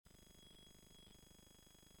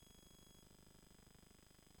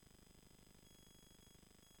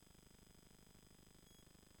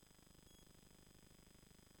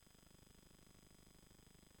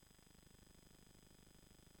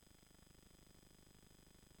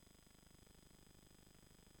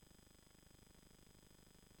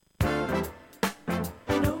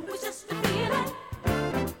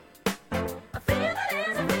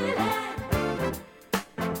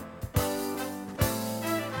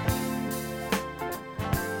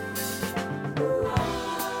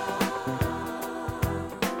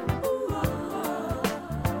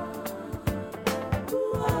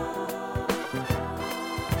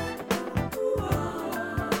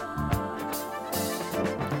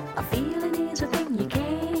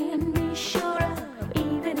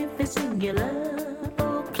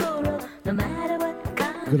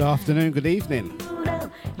Good afternoon, good evening.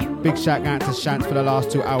 Big shout out to Shants for the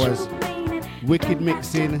last 2 hours. Wicked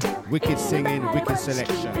mixing, wicked singing, wicked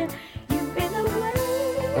selection.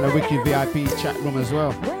 And a wicked VIP chat room as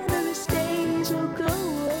well.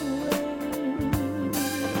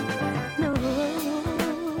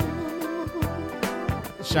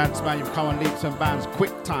 Shants, man, you've come on leaps and bounds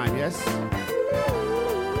quick time, yes?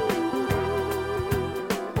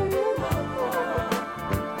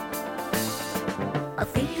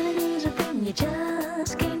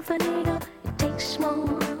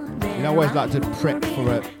 I always like to prep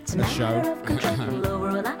for a show.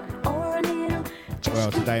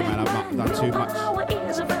 Well, today, man, I've not done too much.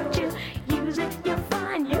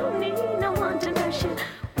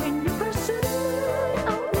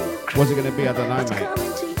 What's it going to be? I don't know,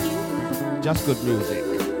 mate. Just good music.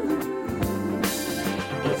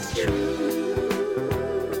 It's true.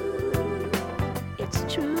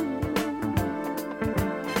 It's true.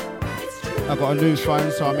 I've got a new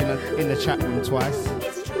phone, so I'm in the chat room twice.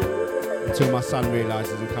 Until my son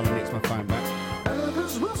realises and comes and nicks my phone back.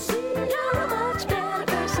 Others will see you're a much better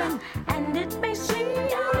person, and it may seem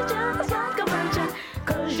you're just like a merchant,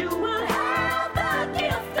 'cause you will have the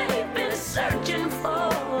gift they've been searching for.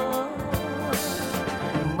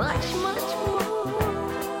 Much, much more.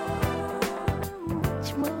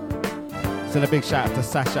 Much more. So a big shout out to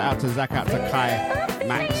Sasha, out to Zach, out to Kai,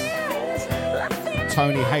 Max,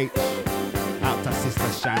 Tony H, out to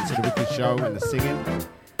Sister Shan, to the Wicked Show and the singing.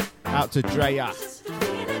 Out to Drea.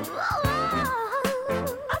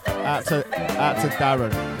 Out to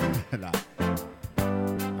Darren.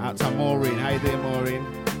 Out to Maureen. How you doing, Maureen?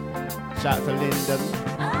 Shout out to Lyndon.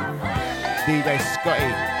 DJ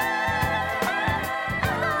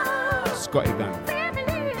Scotty Gun.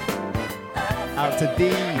 Out to D.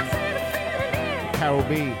 Carol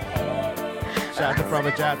B. Shout out to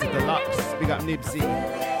Brother J. Out to Deluxe. Big up Nibsy.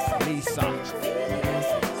 Lisa.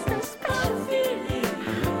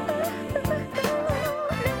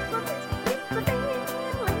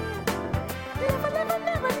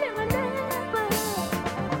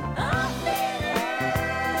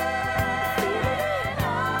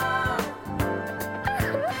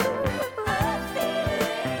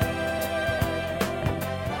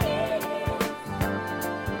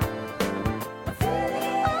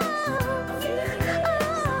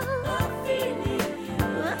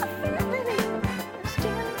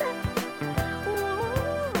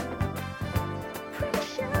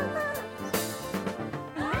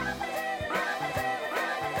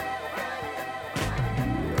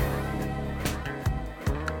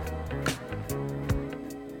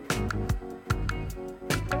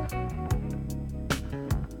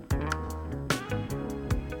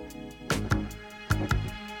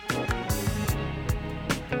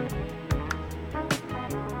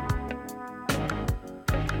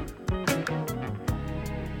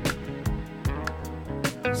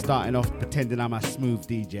 Starting off pretending I'm a smooth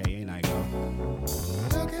DJ, ain't I?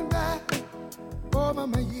 Looking back over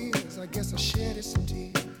my years, I guess I shedded some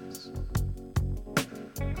tears.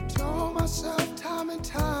 I told myself time and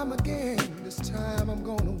time again, this time I'm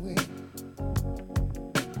gonna win.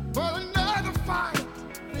 But another fight,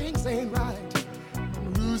 things ain't right,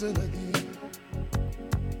 I'm losing again.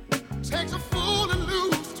 Takes a fool to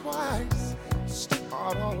lose twice,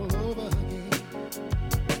 start all over again.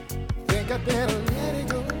 Think I better let it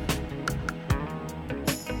go.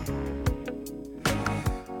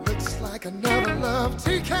 Like another love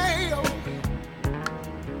TKO.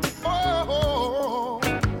 Oh,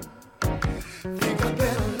 think I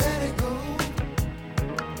better let it go.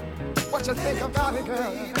 What you think about it,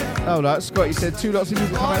 girl? Oh, look, Scott, you said 2 lots of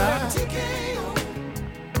music coming out.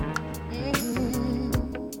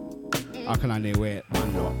 I can only wait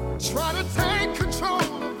one lot. Try to take control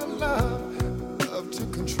of the love to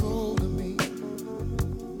control me.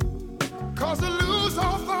 'Cause I lose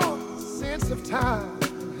all thought, sense of time.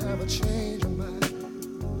 Have a change of mind.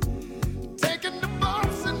 Taking the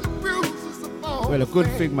bumps and the bruises of all. Well, a good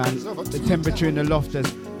thing, man. The temperature in the loft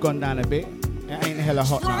has gone down a bit. It ain't hella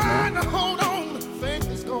hot now.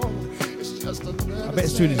 I bet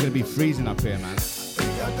soon it's gonna be freezing up here, man.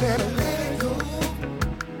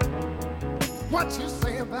 What you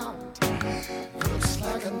say about it? Looks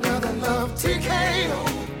like another love TKO.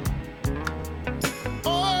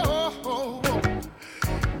 Oh,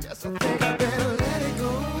 yes, I think I better.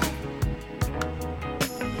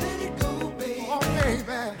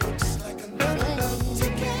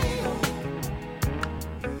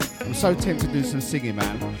 I'm so tempted to do some singing,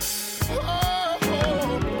 man.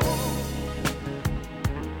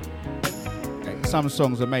 Okay, some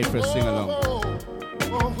songs are made for a sing-along.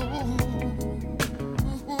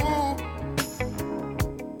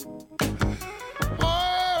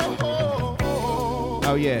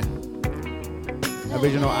 Oh yeah.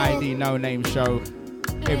 Original ID No Name show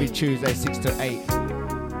every Tuesday 6 to 8.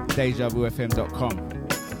 DejaVuFM.com. I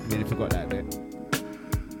mean, I forgot that bit.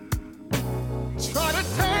 Try to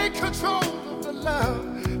take control of the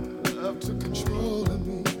love to control of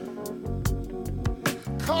me.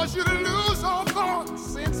 Cause you to lose all thought,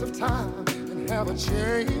 sense of time, and have a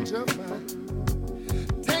change of mind.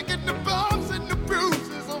 Taking the bumps and the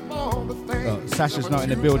bruises of all the things. Oh, Sasha's not in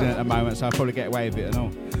the building at the moment, so I'll probably get away with it and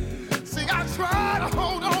all. See, I try to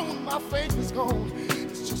hold on, my faith is gone.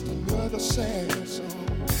 It's just another sad song.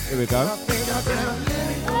 Here we go. I think I better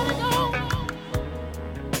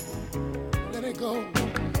let it go.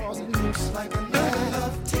 Cause it looks like another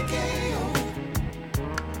love TKO.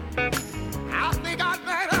 I think I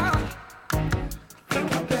better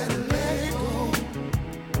let it go.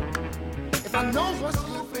 If I know what's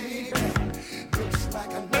good, baby, looks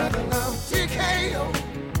like another love TKO.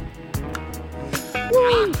 I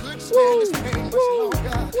couldn't stand this pain much longer.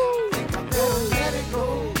 I think I better let it go.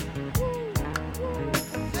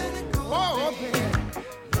 Let it go, baby.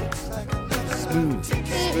 Looks like another love TKO.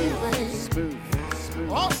 Smooth.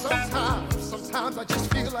 Oh, sometimes I just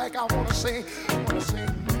feel like I wanna sing.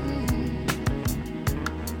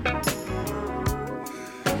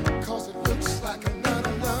 Cause it looks like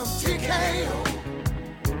another love TKO.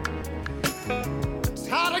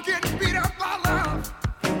 Tired of getting beat up by love.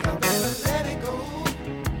 Think I better let it go.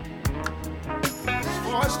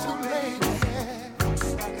 Before it's too late. Yeah. Looks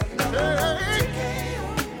like another love TKO.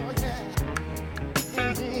 Oh, yeah.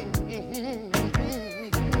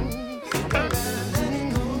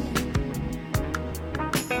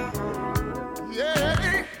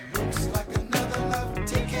 Yeah, looks like another love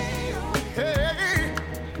TKO. Hey,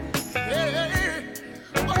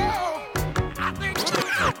 oh, I think.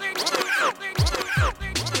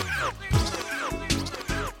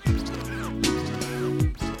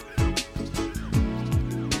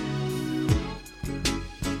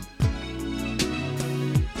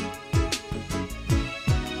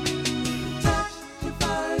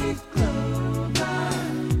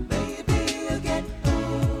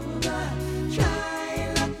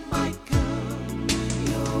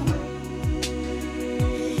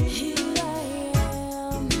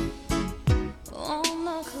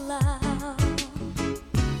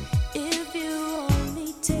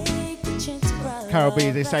 Carol B,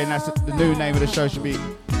 they're saying that's the new name of the show should be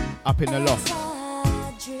Up in the Loft.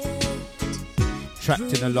 Trapped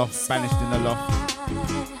in the loft, banished in the loft.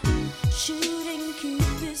 Shooting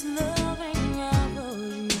Cupid's loving arrow,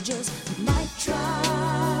 you just might try,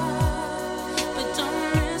 but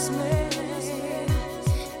don't miss me.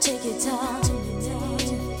 Take your time,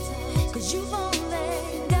 cause you've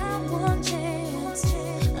only got one chance.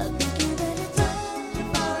 I think you better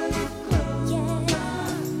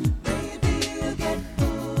baby, you get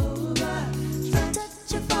over.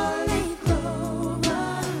 Touch your four-leaf clover.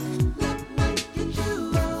 Let me get you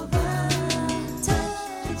over.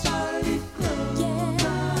 Touch four-leaf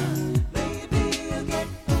clover. Baby, you get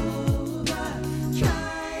over.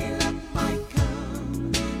 Try luck might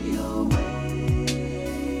come your way.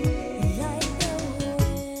 Like the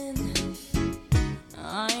wind, I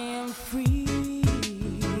am free,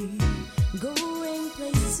 going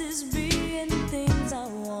places, being things I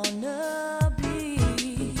wanna be.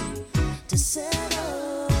 To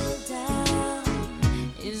settle down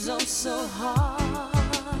is oh so hard,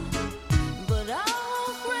 but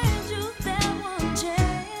I'll grant you that one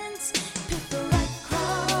chance. Pick the right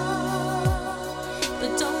card,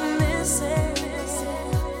 but don't miss it.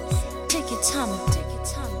 Take your time.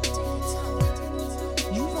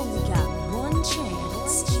 You've only got one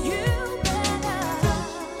chance. You better.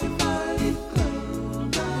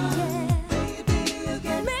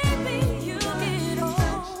 Maybe you get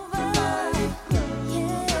over.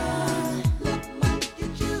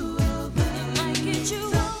 It might get you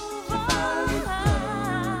over.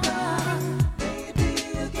 Baby,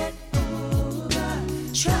 you get over.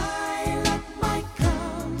 Try luck might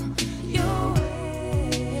come your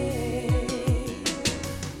way.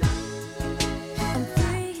 I'm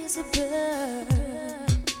free as a bird.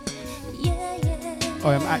 Yeah. I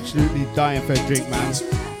am absolutely dying for a drink, man. I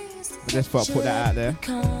just thought I'd put that out there.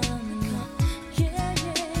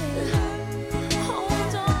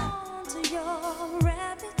 Hold on to your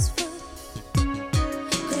rabbit's foot,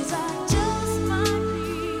 'cause I just might be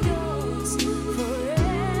yours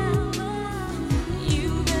forever. You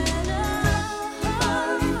better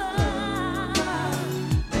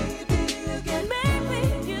baby,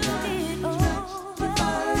 you get over.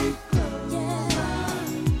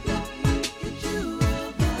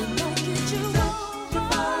 It might get you over.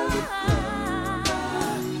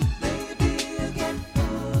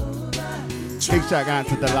 shout out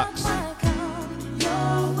to Deluxe.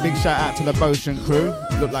 Big shout out to the Botion crew.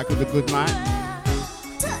 Looked like it was a good night.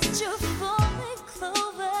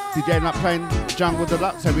 Did you end up playing Jungle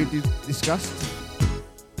Deluxe? Have we discussed?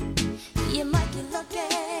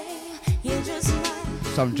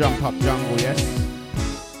 Some jump up jungle, yes.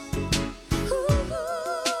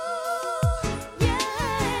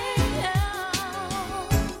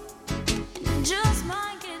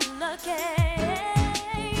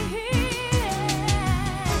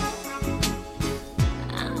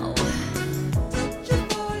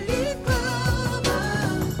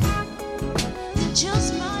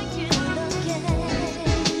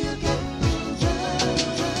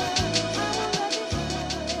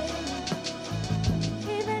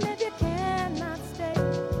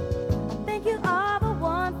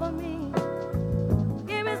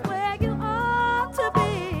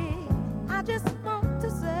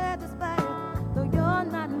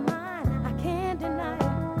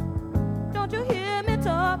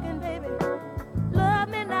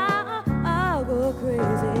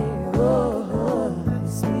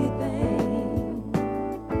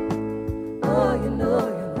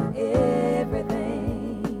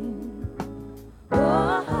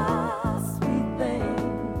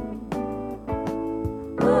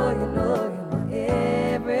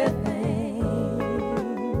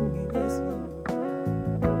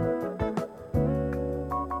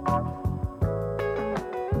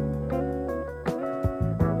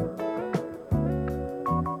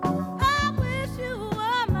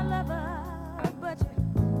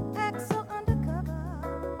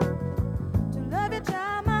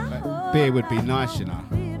 Beer would be nice, you know.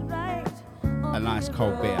 A nice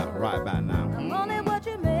cold beer right about now.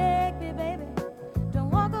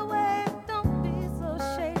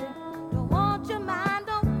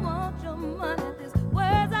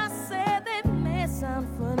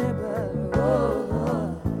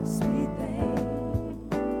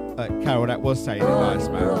 Carol, that was saying it nice,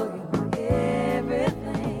 man.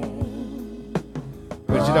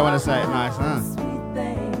 But you don't want to say it nice, huh?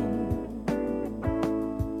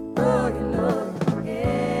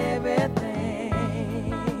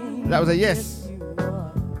 That was a yes.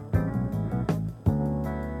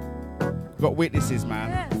 Got witnesses,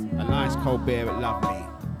 man. A nice cold beer, but lovely.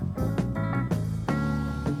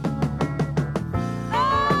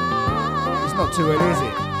 It's not too early, is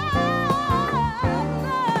it?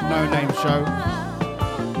 No name show.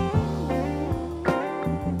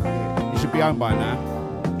 You should be home by now.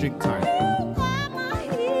 Drink time.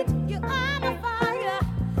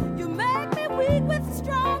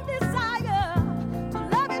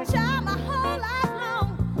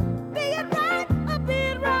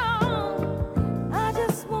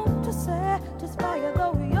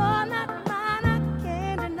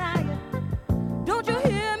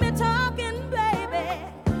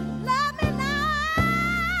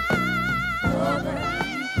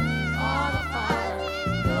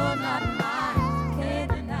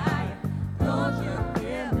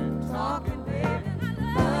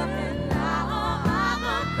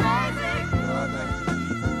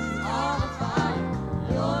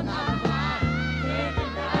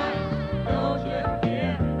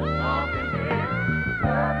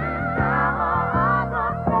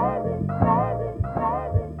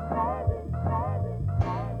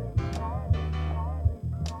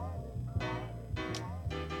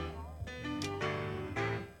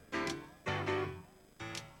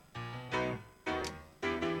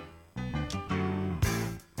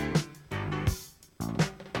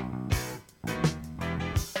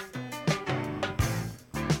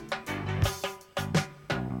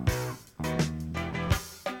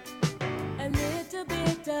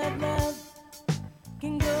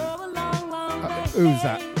 Who's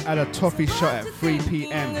that? Had a toffee shot at 3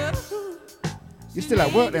 p.m. You're still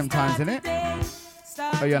at work them times, innit?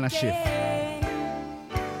 Or you on a shift?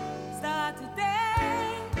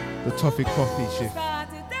 The toffee coffee shift.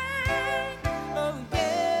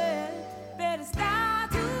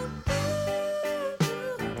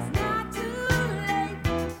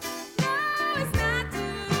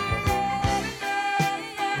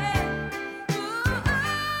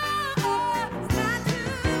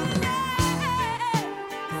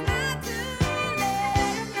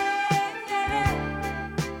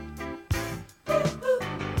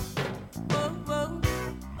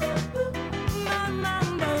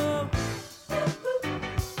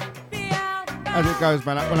 As it goes,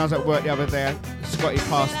 man, when I was at work the other day, Scotty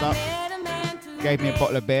passed up, gave me a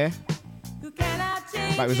bottle of beer,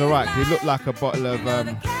 but it was alright, because it looked like a bottle of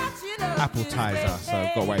appetizer, so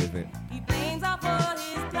I got away with it.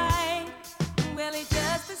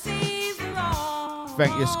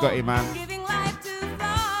 Thank you, Scotty, man.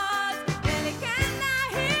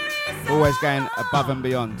 Always going above and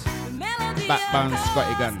beyond. Backbone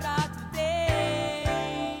Scotty Gunn.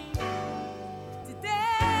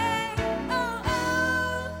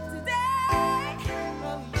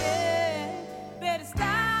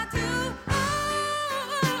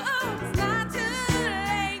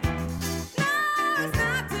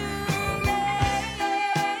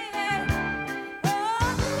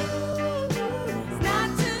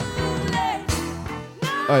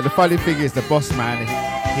 Oh, the funny thing is, the boss man,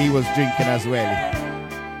 he was drinking as well.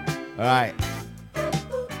 All right,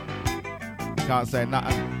 can't say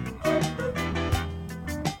nothing.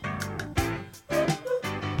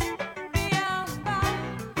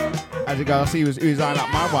 As you go, I see he was eyeing up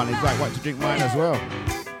my one. He's like, "Want to drink mine as well?"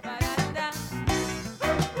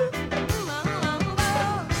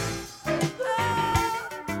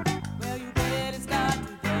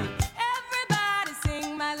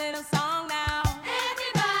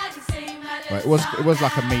 It was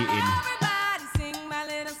like a meeting.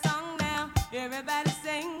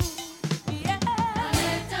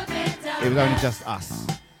 It was only just us.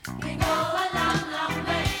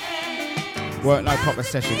 Weren't no proper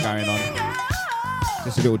session going on.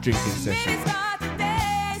 Just a little drinking session.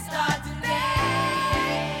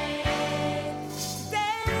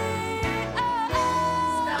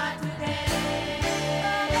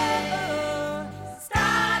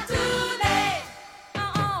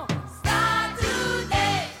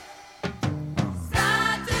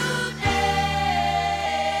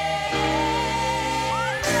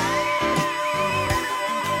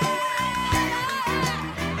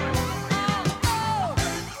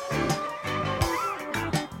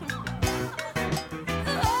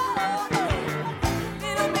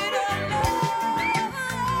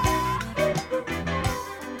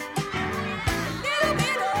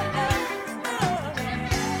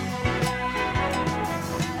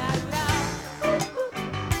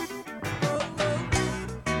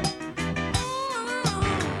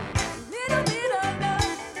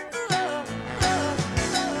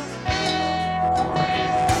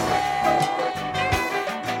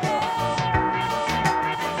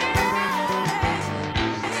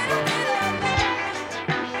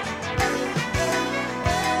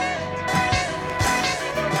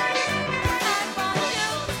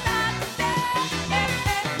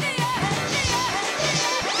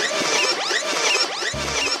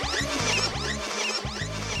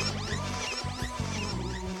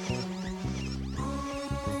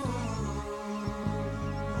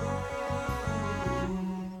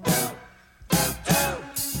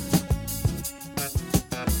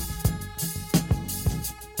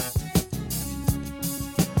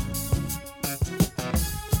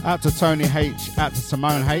 Out to Tony H, out to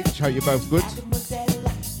Simone H. Hope you're both good.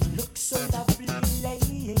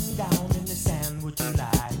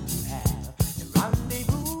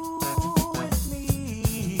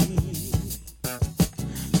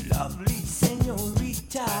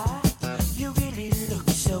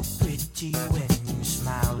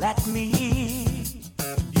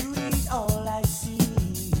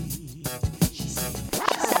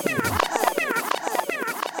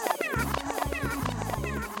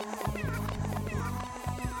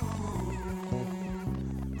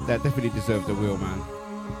 That definitely deserved the wheel, man.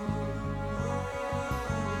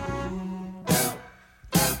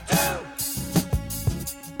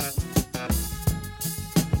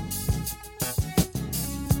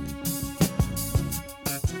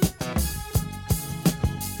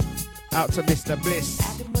 Out to Mr. Bliss.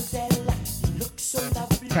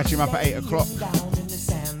 Catch him up at 8 o'clock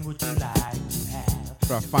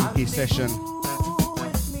for a funky session.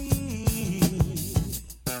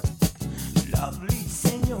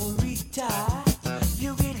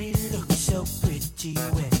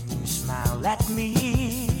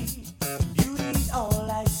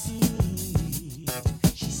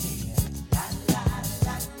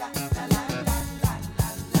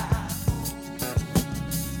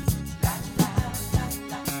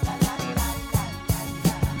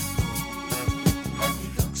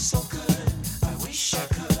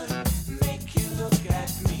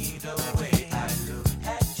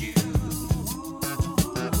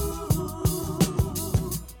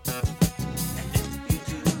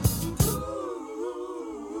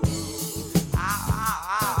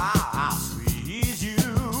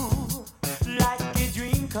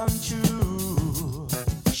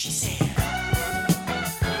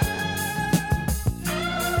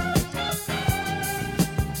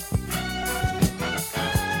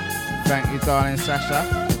 Thank you, darling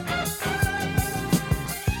Sasha.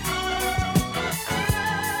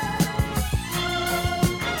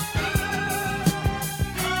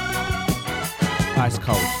 Ice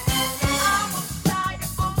cold.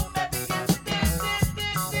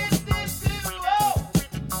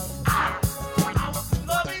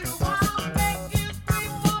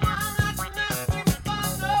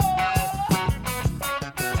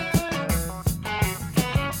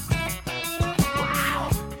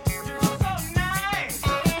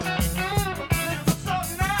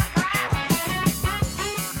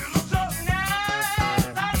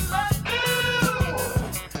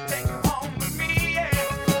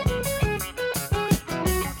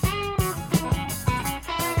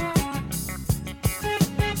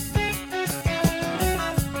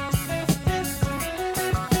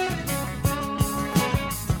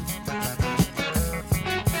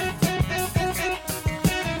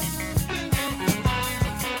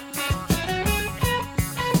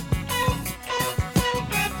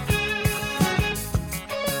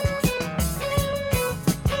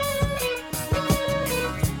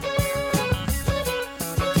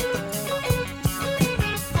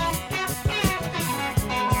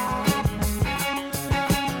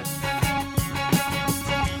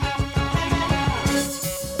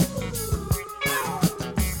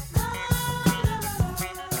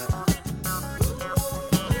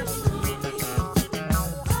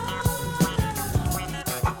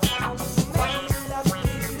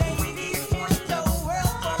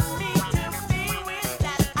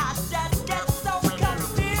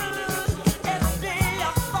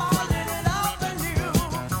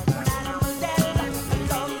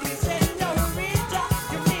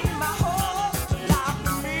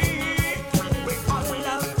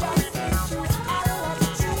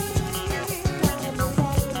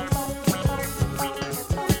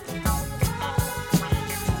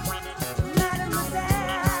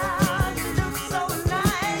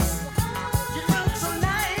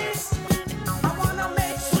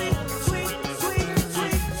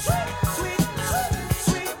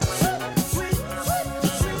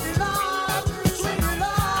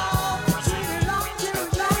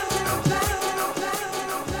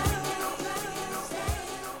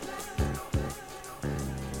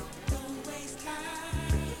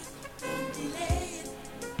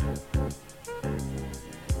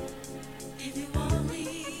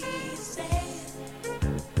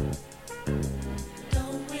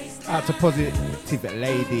 Out to Positive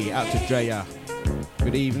Lady, out to Drea.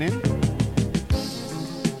 Good evening.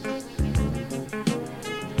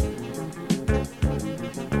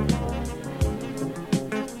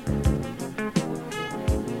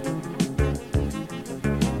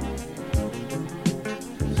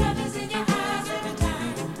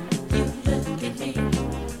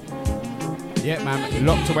 Yeah, man,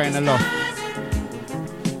 locked away in the loft.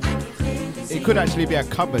 It could actually be a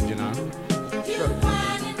cupboard, you know.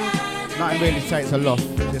 Nothing really say it's a loft,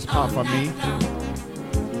 just apart from me.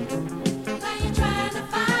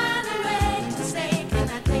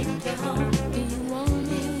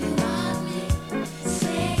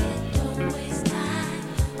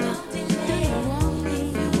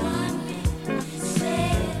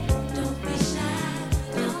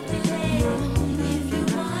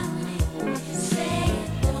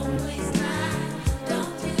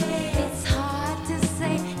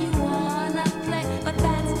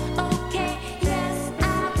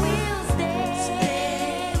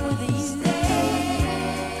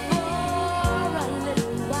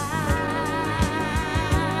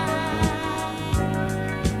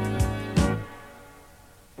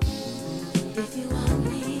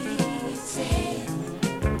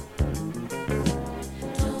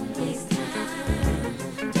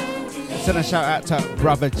 Send a shout out to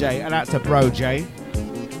Brother J and out to Bro J.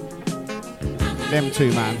 Them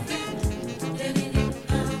two, man.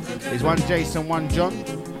 There's one Jason, one John.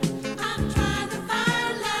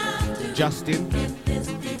 Justin.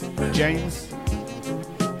 James.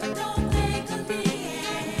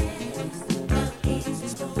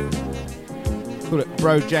 Call it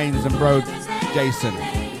Bro James and Bro Jason.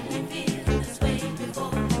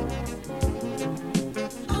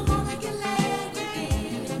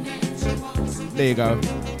 There you go.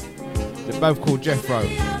 They're both called Jeffro.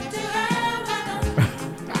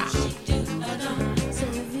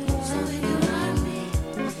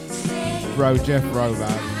 Bro Jeffro,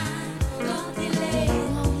 man.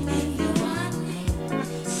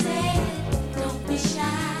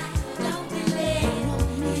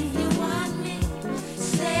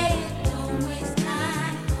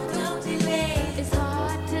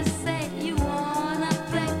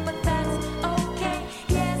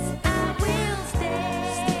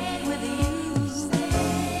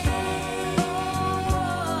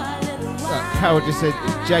 Harold just said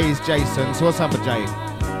J is Jason. So what's up with J?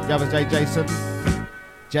 The other J, Jason?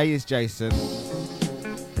 J is Jason.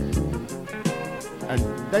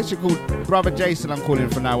 And they should call Brother Jason, I'm calling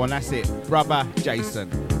from now on. That's it. Brother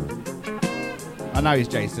Jason. I know he's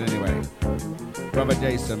Jason anyway. Brother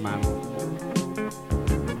Jason, man.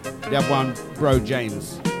 The other one, Bro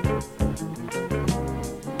James.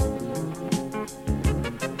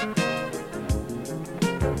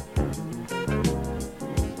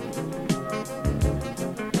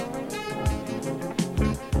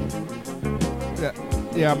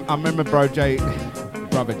 Yeah, I remember Brother J.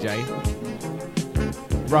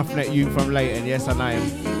 Roughneck Youth from Leighton, yes, I know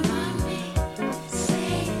him.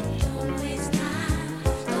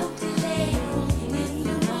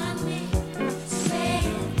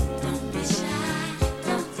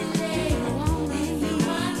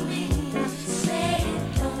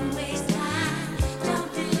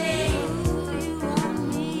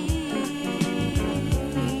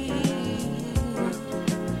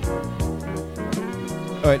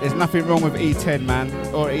 Alright, there's nothing wrong with E10, man,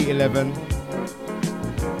 or E11.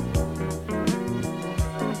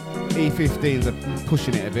 E15s are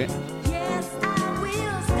pushing it a bit.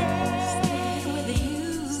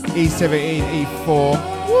 E17,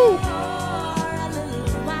 E4. Woo!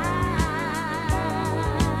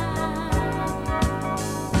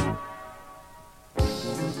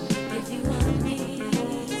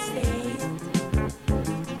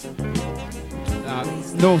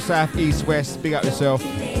 North, south, east, west, big up yourself.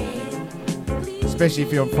 Especially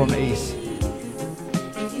if you're from the east.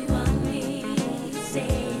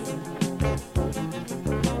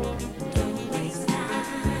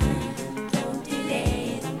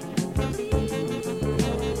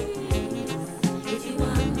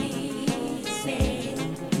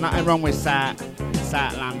 Nothing wrong with South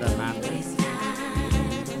London, man.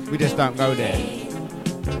 We just don't go there.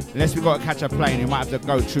 Unless we've got to catch a plane, we might have to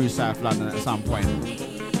go through South London at some point.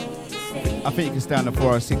 I think you can stay on the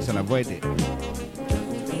 406 and avoid it.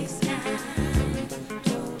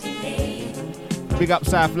 Big up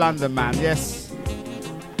South London, man, yes.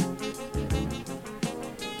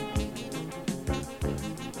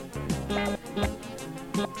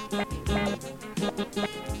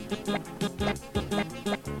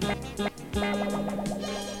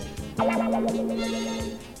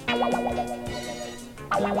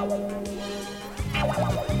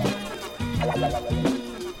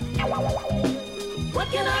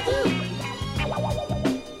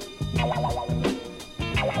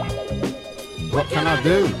 What can I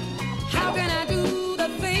do? How can I do the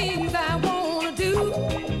things I want to do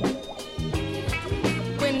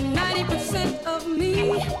when 90% of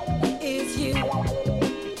me is you?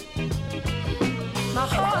 My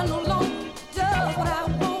heart no longer does what I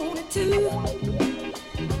want it to.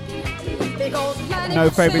 No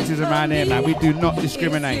favoritism around here, man. We do not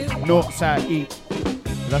discriminate. North, south, east.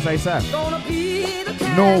 Did I say south?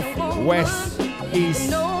 North, west, east,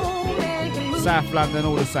 South London,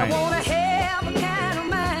 all the same.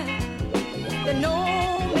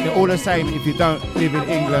 They're all the same if you don't live in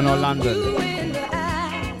England or London.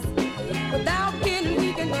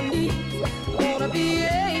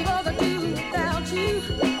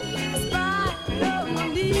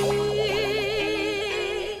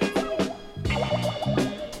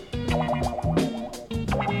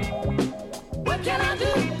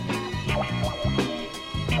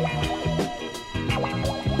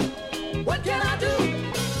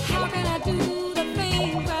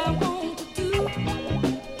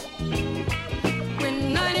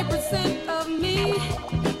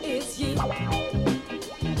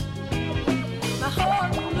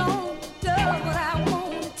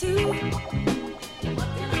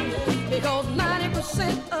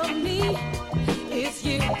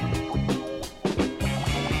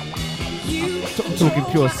 I'm talking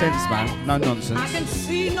pure sense, man. No nonsense. I can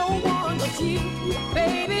see no one but you,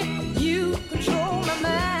 baby. You control my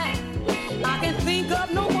mind. I can think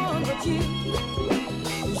of no one but you.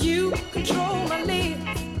 You control my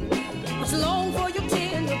lips, which long for your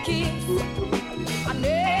tender kiss. I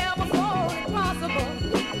never thought it possible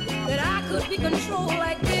that I could be controlled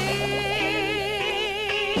like this.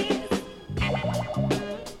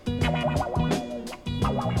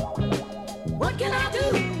 What can I do?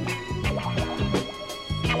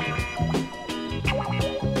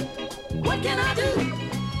 What can I do?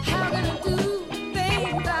 How can I do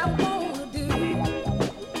things I want to do?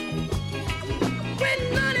 When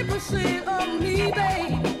 90% of me,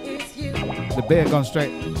 babe, is you. The beer gone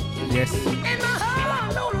straight. Yes. And my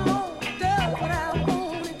heart no longer does what I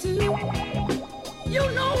want it to. You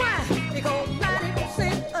know why? Because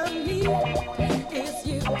 90% of me is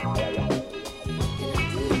you.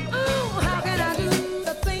 Oh, how can I do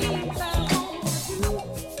the things I want to do?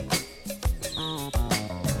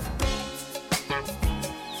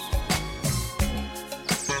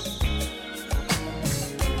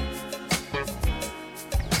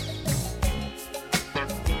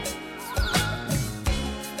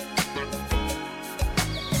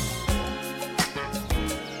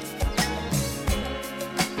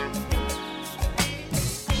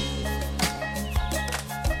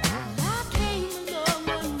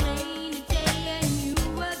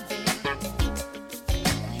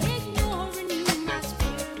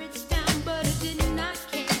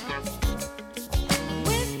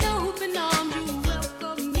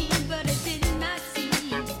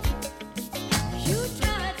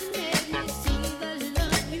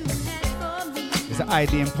 It's an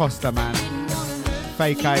ID imposter, man.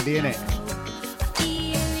 Fake ID, innit?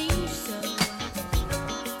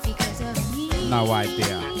 No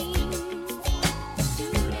idea.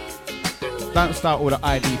 Don't start all the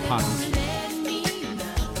ID puns.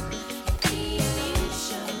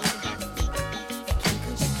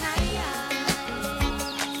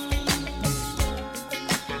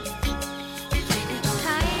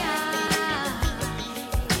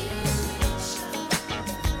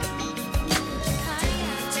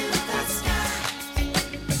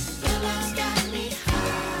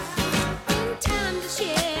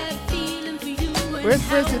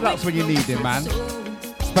 Where's the Lux when you need him, man?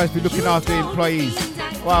 Supposed to be looking after the employees.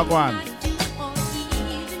 Well, go on.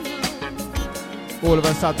 All of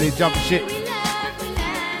a sudden they jump ship.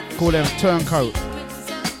 Call them turncoat.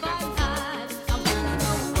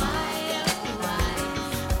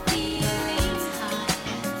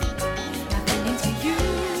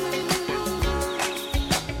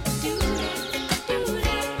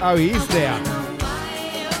 Oh, he is there.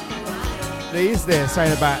 He is there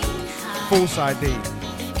saying about false ID.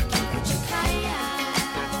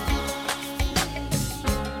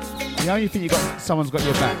 The only thing someone's got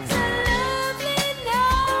your back.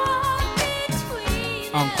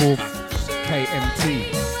 Uncle KMT.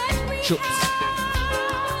 Chups.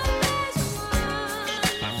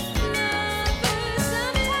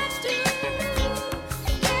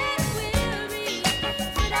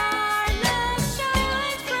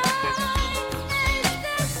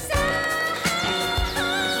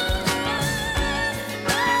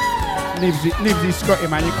 Nibsy Scotty,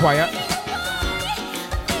 man, you quiet.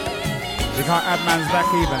 You can't have man's back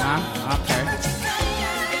even, huh? Okay.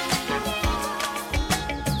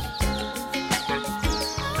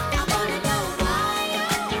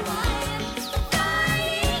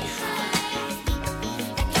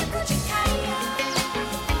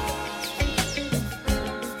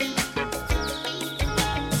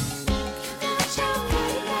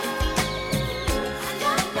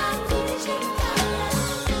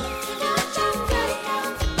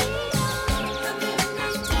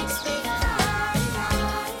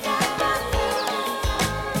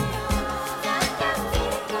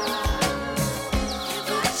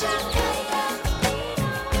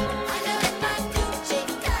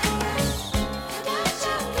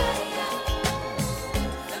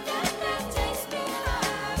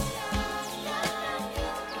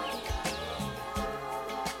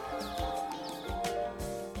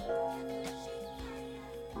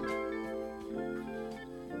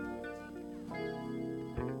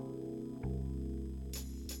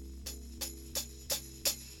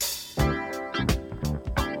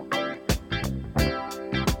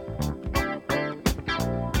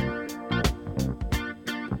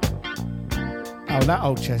 that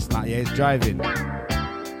old chestnut, yeah, is driving.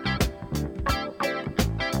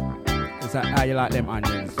 Is that how you like them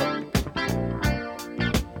onions?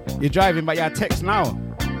 You're driving, but you're text now.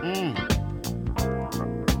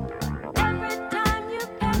 Every time you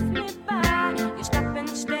pass me by, you stop and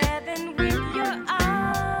stare then with your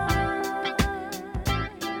eyes.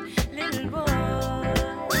 Little boy,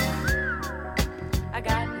 I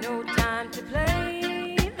got no time to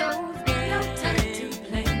play those games.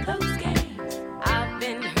 I've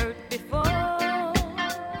been hurt before.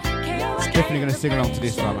 It's definitely going to sing along to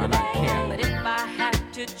this one, I don't care. But if I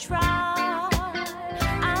had to try,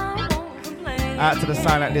 I won't complain. Out to the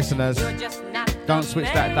silent listeners, You're just not don't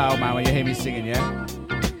switch that dial, man, when you hear me singing, yeah?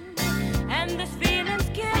 and this feeling's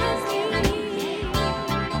killing me.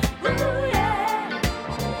 Ooh, yeah.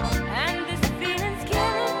 And this feeling's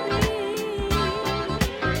killing me.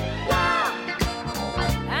 Wow.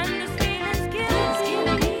 And this feeling's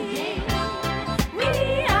killing me. We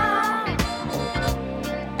are.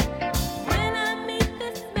 When I meet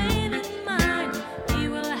this man of mine, he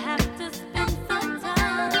will have to spend some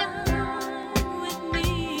time with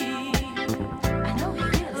me. I know he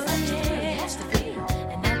feels like he has to feel,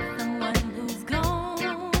 and that's someone who's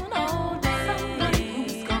gone all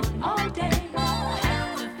day.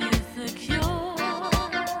 Has to feel secure.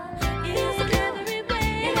 Is every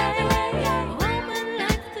way. A woman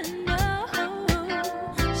likes to know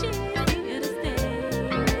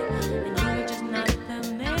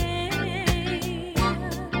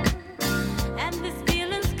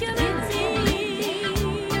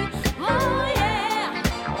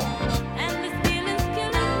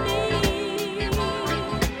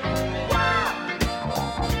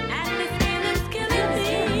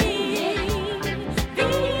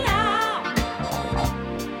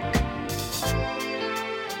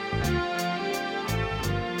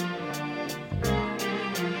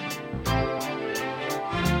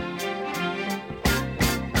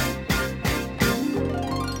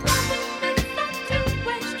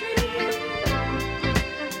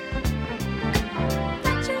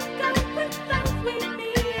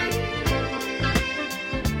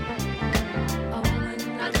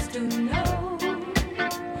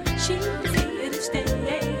she's here to stay,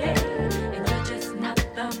 and you're just not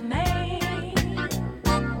the man.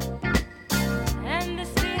 And this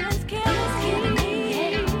feeling's killing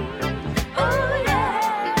me. Oh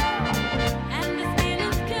yeah. And this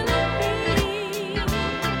feeling's killing me.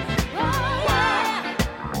 Wow.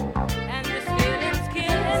 And this feeling's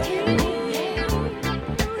killing me.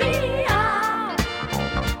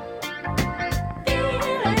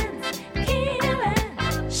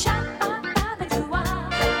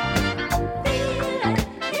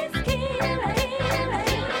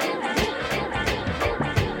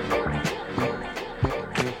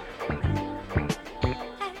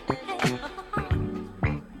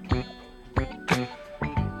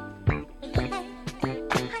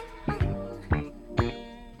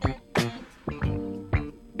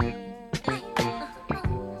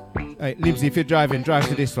 Hey, Libsy, if you're driving, drive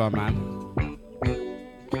to this one, man.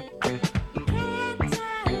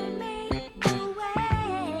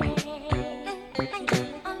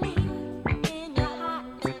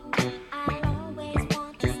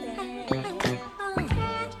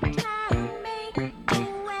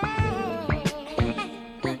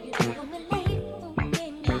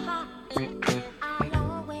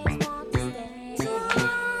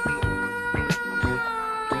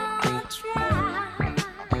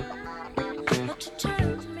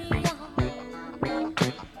 Turn me on.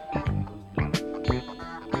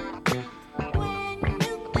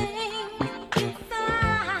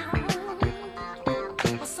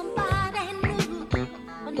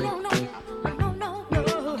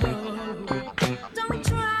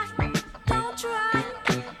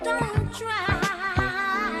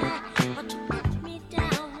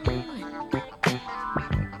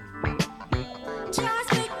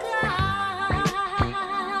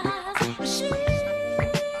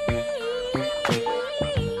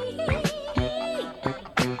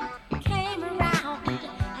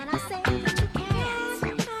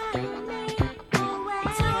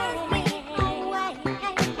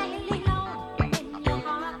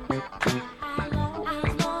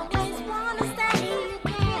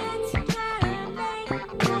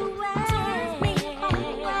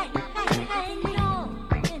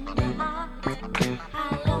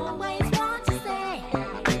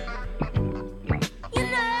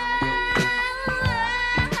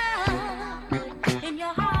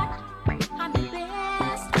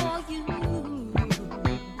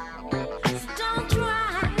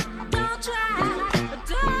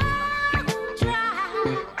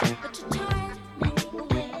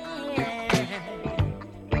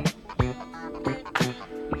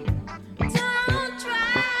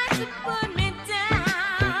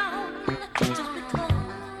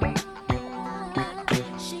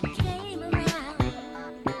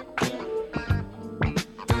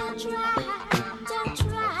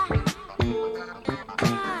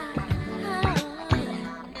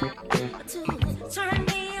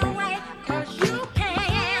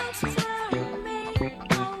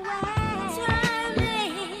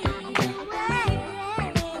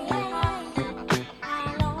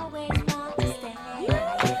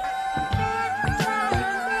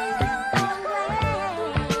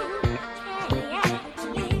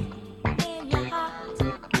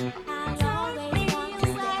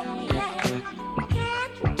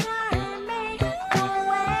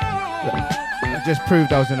 just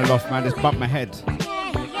proved I was in the loft, man. Just bumped my head.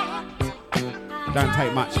 Don't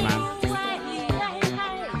take much, man.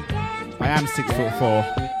 I am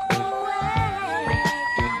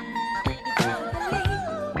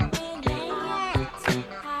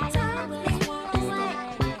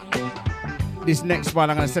This next one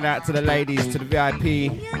I'm going to send out to the ladies, to the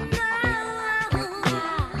VIP.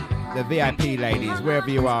 The VIP ladies, wherever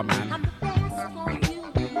you are, man.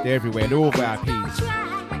 They're everywhere, they're all VIPs.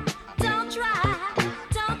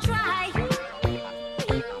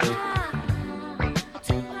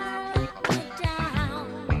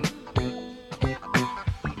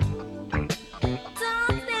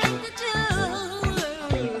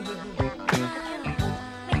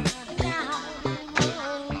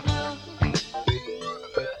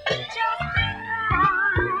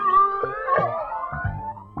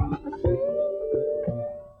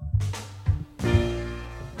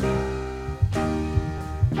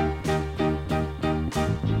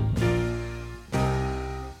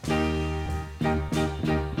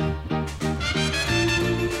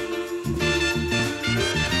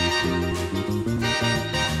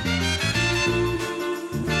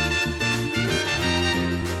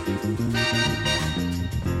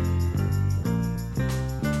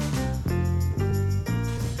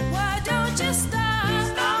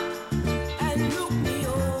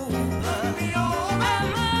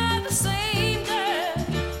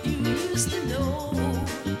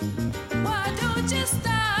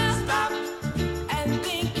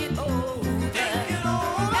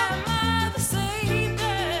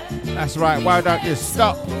 That's right, why don't you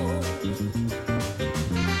stop?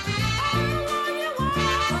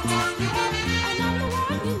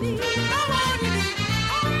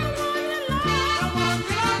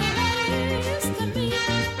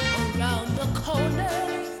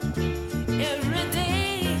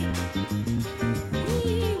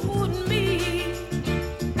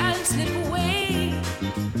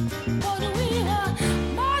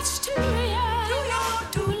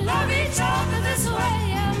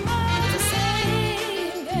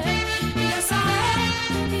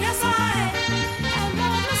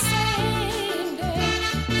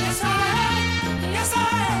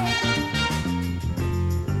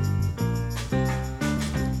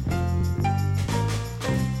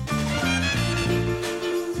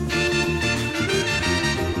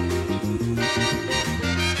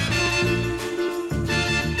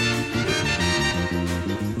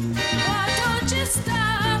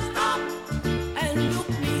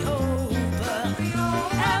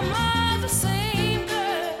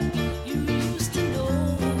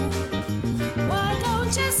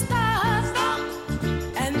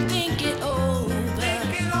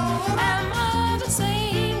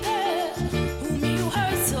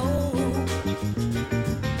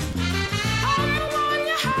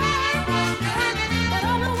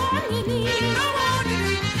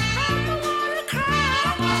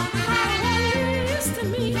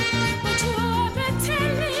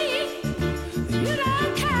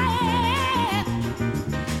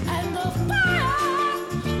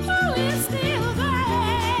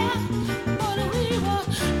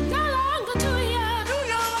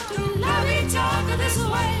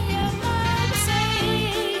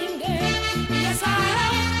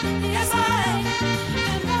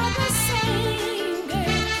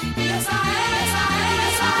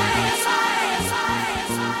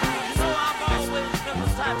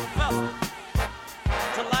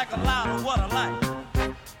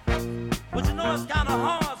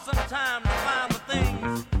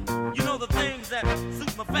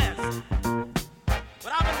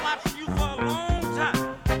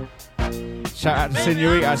 Shout out to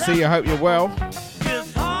Senorita, I see you, hope you're well.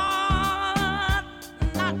 It's hard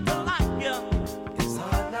not to like you. It's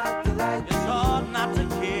hard not to like you. It's hard not to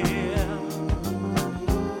care.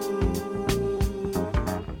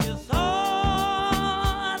 It's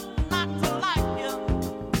hard not to like you.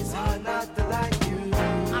 It's hard not to like you.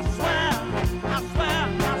 I swear, I swear,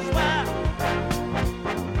 I swear.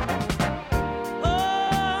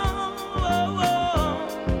 Oh, oh,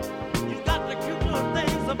 oh. You got the cute little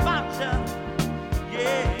things about you.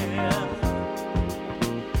 Yeah.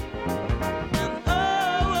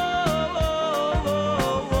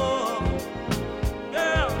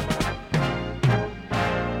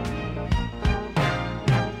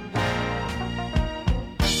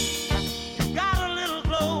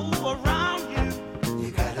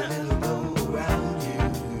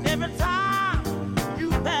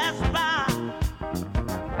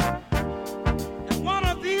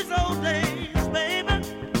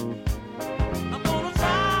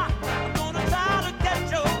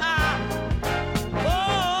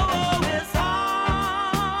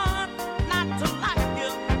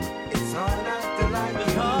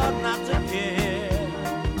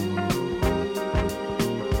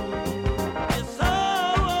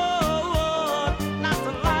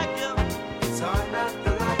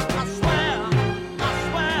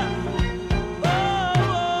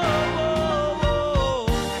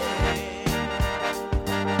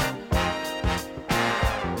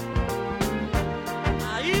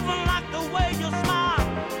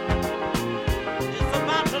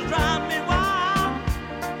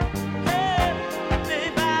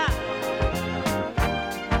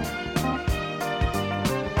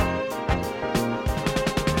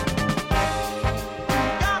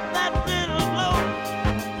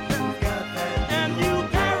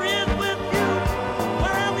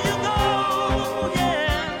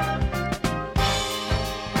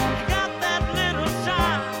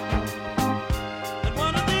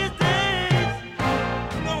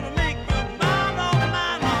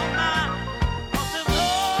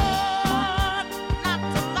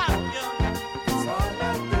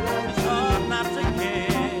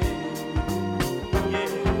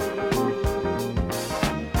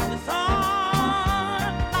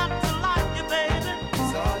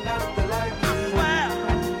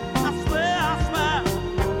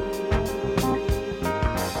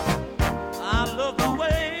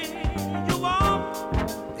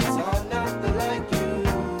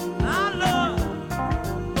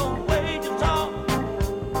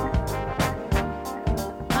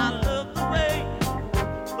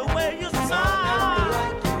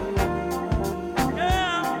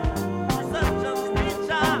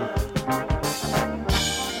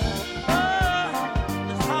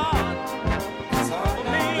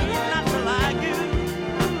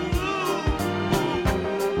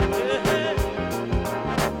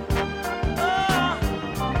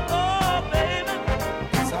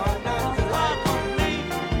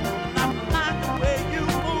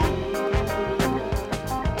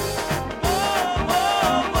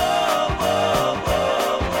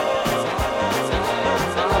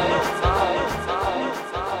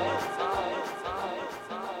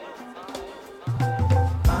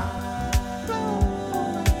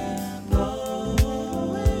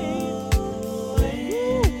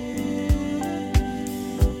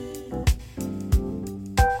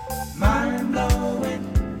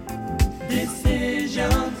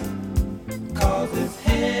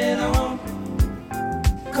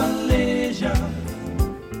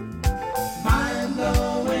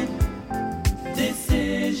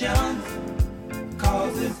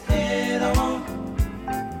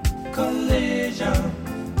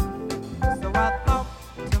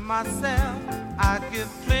 myself, I'd give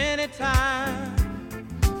plenty time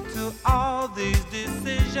to all these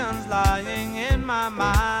decisions lying in my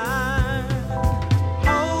mind.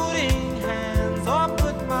 Holding hands or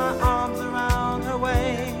put my arms around her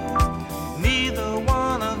waist. Neither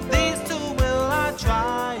one of these two will I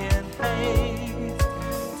try and haste.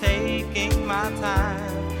 Taking my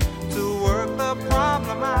time to work the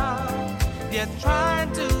problem out, yet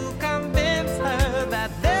trying to convince her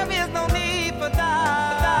that there is no need for doubt.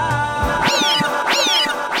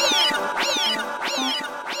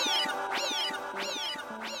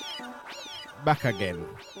 Back again.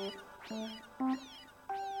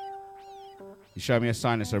 You show me a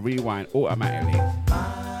sign, it's a rewind automatically.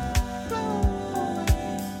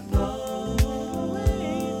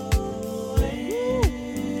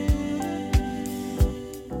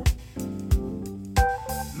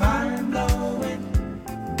 Mind-blowing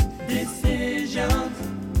decisions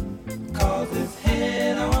causes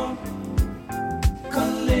head-on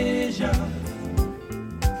collisions.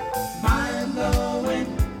 Mind-blowing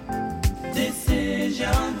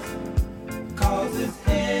decisions causes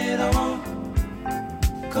head-on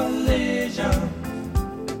collisions.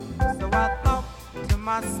 So I thought to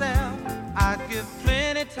myself, I'd give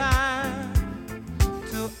plenty time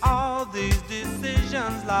to all these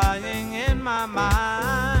decisions lying in my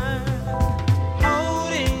mind.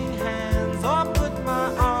 Holding hands or put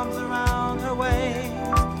my arms around her waist.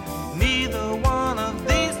 Neither one of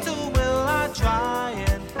these two will I try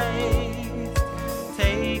and haste.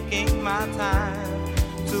 Taking my time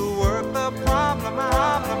to work the problem out.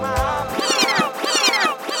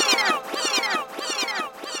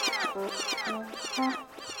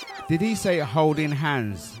 Did he say holding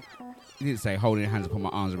hands? He didn't say holding hands and put my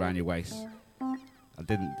arms around your waist. I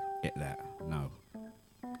didn't get that, no.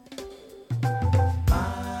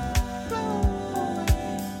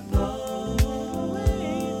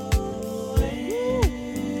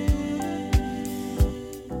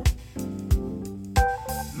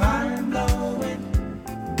 Mind-blowing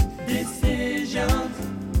decisions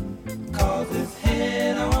causes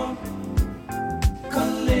head-on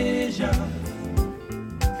collisions.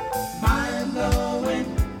 Mind-blowing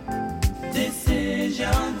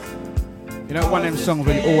decisions. You know, one of them songs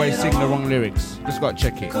where you always sing the wrong lyrics. Just got to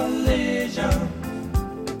check it. Collision.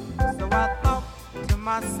 So I thought to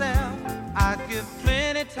myself, I'd give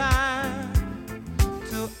plenty time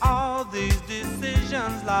to all these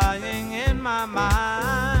decisions lying in my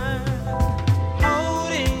mind.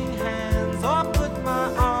 Holding hands or put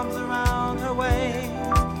my arms around her waist.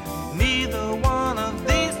 Neither one of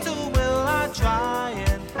these two will I try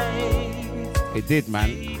and haste. It did, man.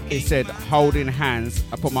 It said holding hands.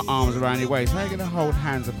 I put my arms around your waist. How are you going to hold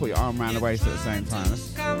hands and put your arm around the waist at the same time?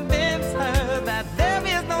 Convince her that there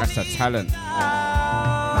is no That's a talent.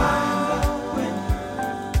 Mind-blowing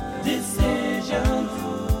decisions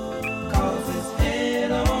causes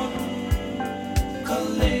head-on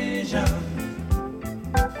collision.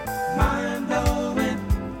 Mind-blowing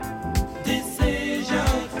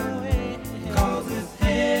decisions causes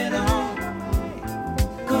head-on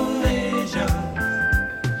collision.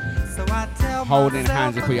 So I tell Holding myself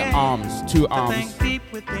hands and put your again arms, two to arms. think deep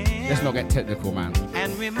within. Let's not get technical, man.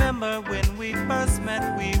 And remember when we first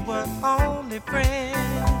met, we were only friends.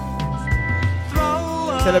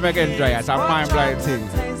 Tell him again, Dre, that's a mind-blowing thing.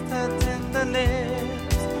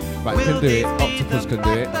 But you can do it. Octopus can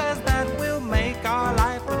do it. That will make our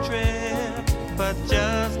life a trip. But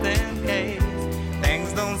just in case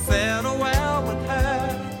things don't settle well with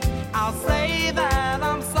her, I'll say that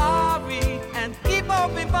I'm sorry and keep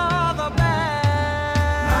hoping for the best.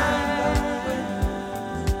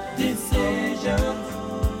 Decisions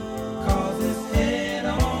causes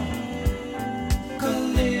head-on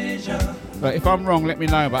collision. But if I'm wrong, let me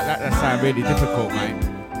know. But that sounds really difficult, mate.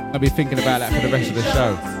 I'll be thinking about that for the rest of the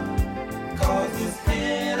show. Causes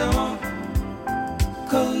head-on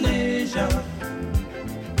collision.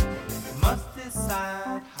 Must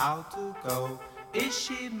decide how to go. Is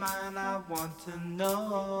she mine? I want to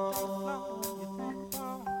know.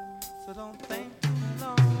 So don't think too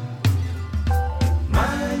long.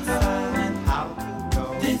 Mind and how to go.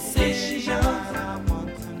 Decision. I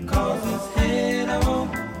want to know. Causes head-on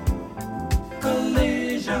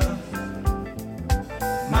collision.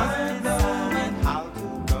 Mind and how to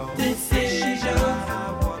go. Decision. I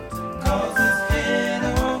want to know. Causes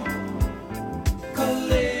head-on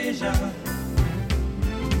collision.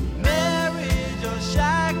 Marriage or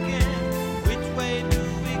shacking, which way do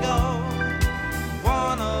we go?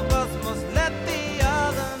 One of us must let the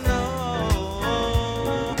other know.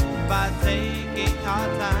 By taking our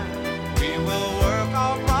time, we will work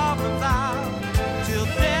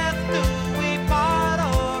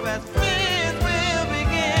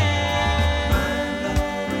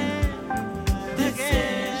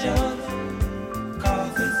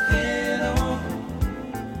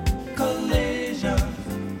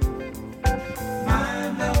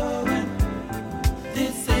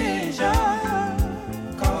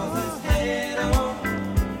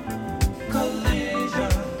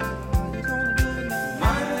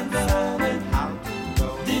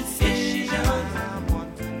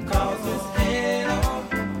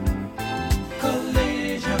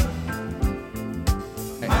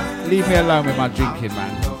leave me alone with my drinking,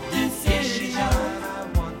 man.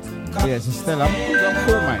 Yeah, so Stella, I'm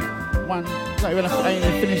cool, mate. I ain't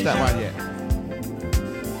even finished that one yet.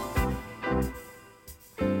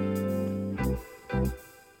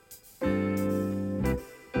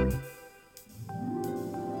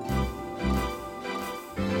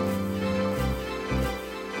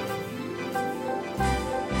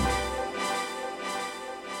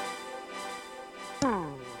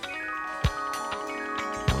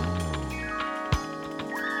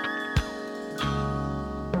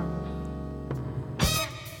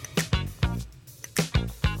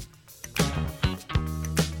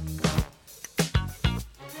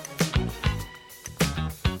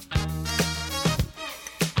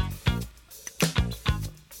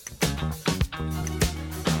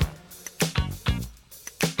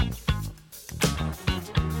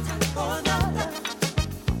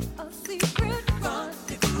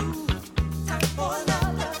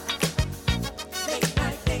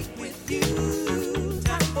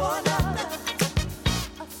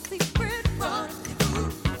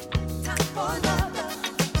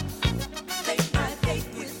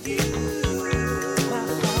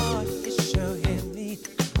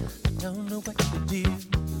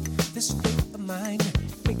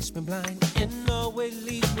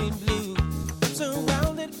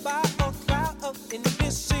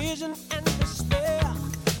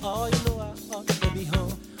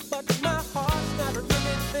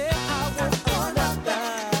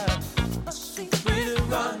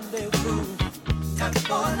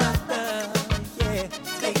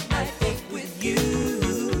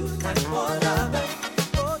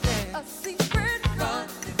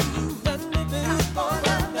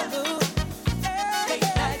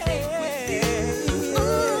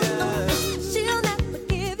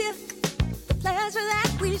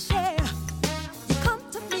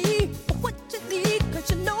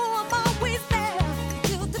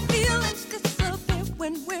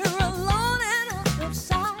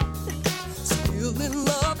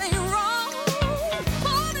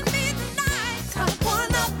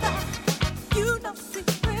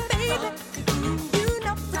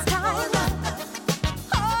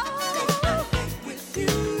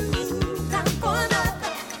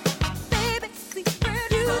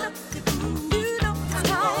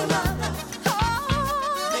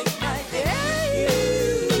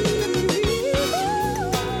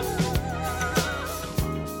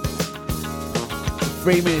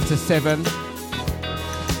 To 7.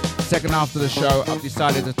 Second half of the show, I've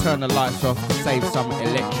decided to turn the lights off to save some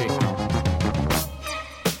electric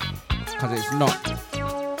because it's not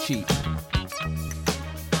cheap.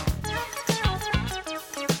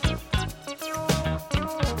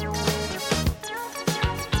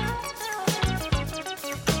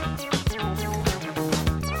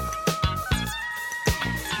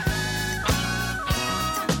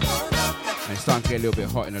 And it's starting to get a little bit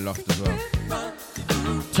hot in the loft as well.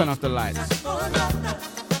 Turn off the lights.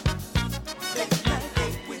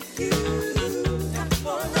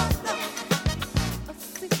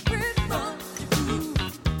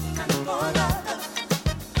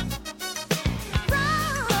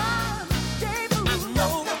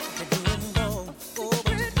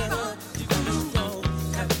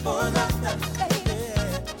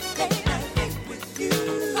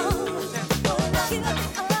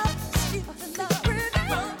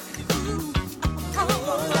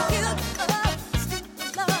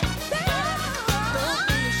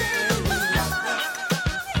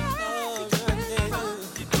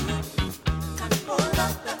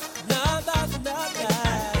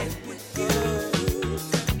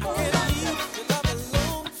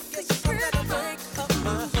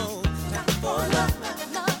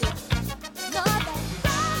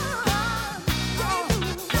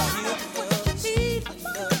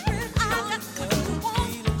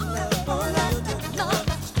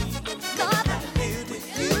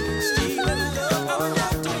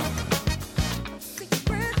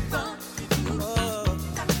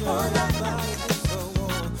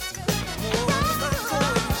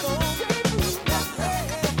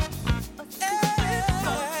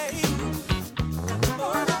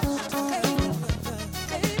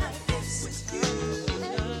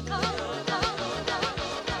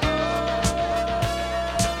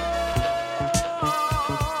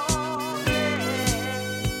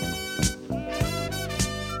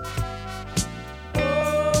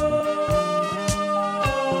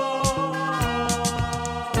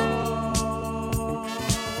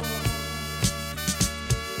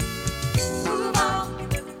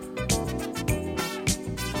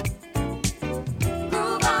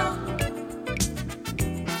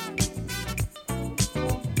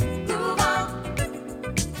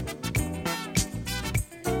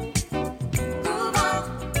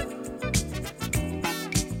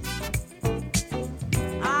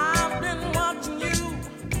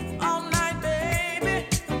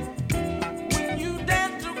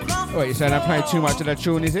 What, you saying I play too much of the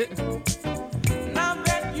tune, is it? Now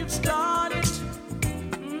that you've started,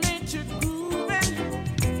 make you grooving.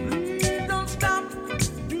 Please don't stop,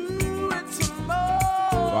 do it some more.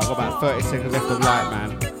 Well, I've got about 30 seconds left of light,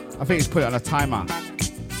 man. I think he's put it on a timer.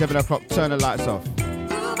 7 o'clock, turn the lights off.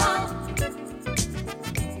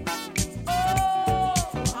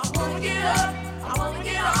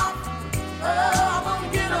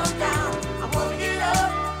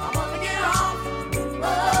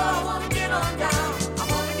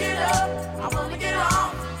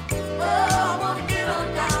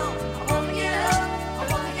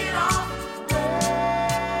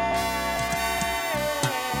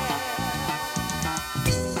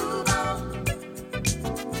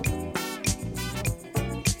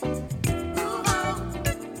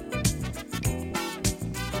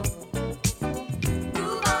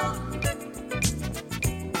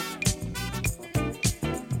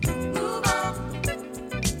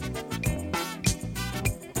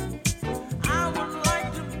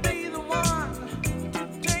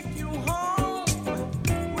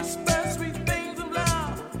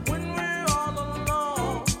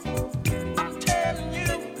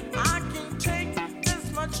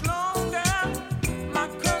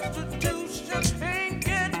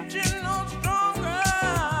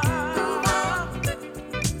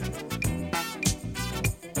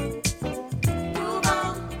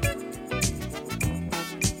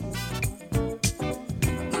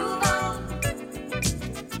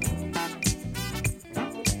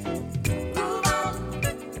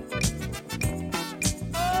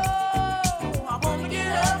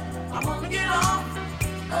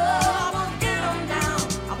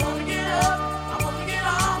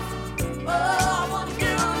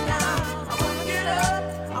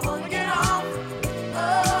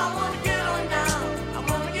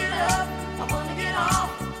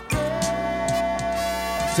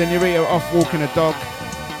 Senorita off walking a dog.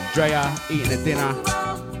 Drea eating a dinner.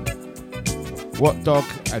 What dog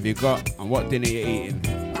have you got and what dinner you eating?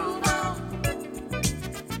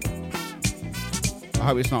 I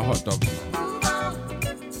hope it's not hot dogs.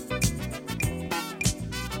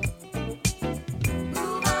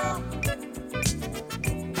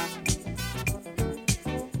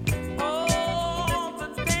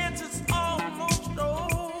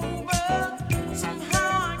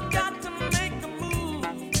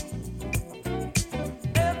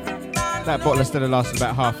 That bottle still lasted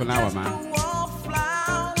about half an hour, man.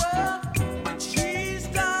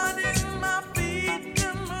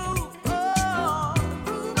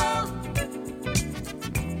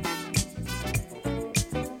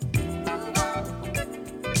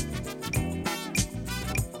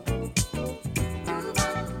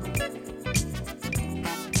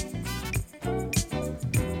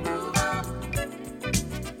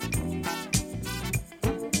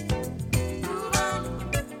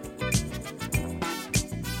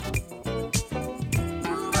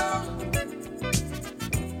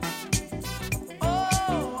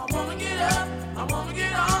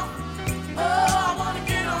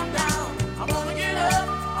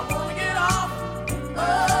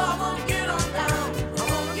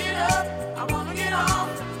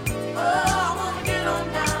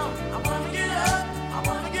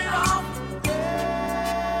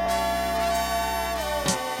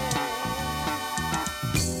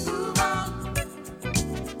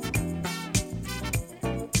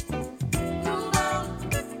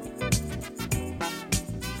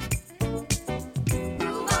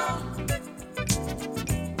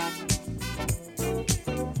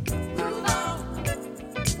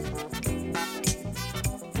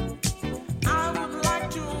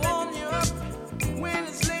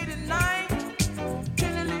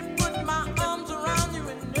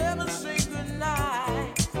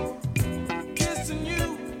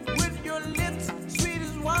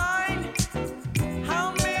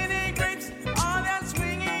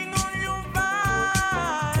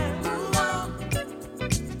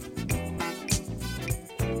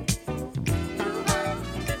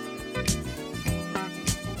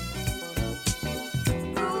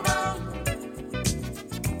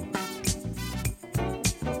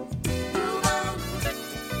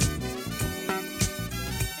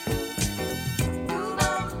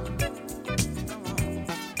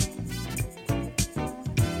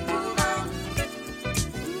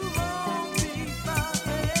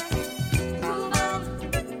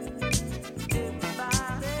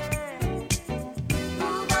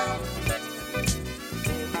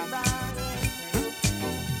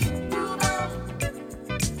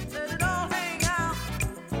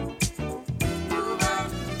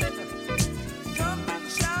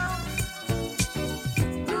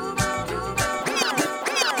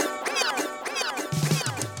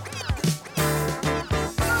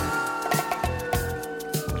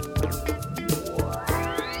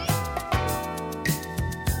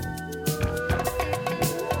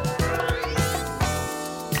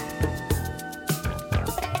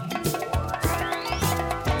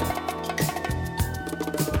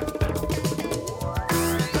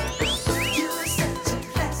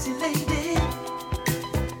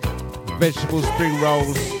 vegetable spring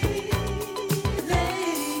rolls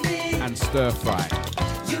and stir fry.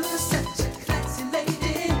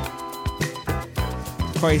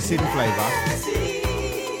 Hoisin flavour.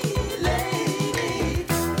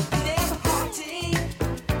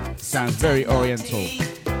 Sounds very oriental.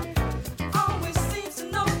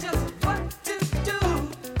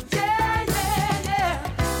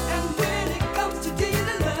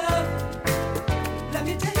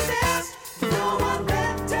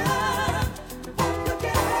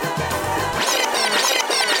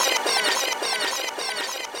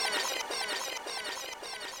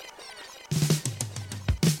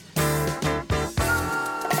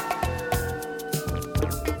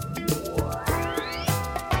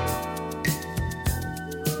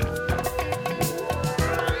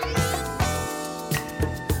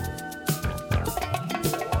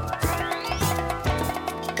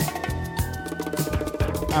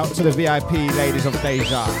 Out to the VIP ladies of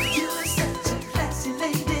Deja.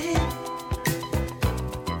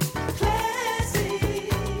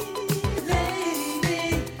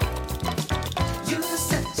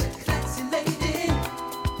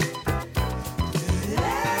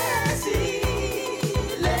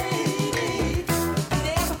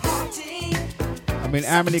 I mean,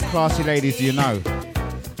 how many classy ladies do you know?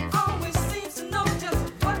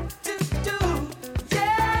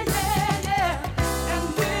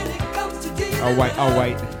 Oh wait, oh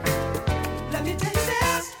wait. Let me tell you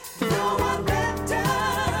this, no one better.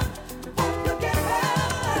 Won't look at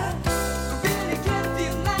her. Really can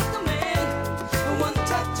feel like a man. One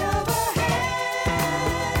touch of her hand.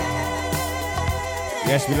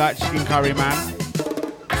 Yes, we like chicken curry, man.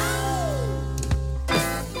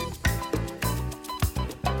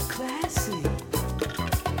 Classy.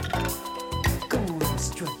 Go on,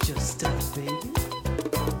 strut your stuff, baby.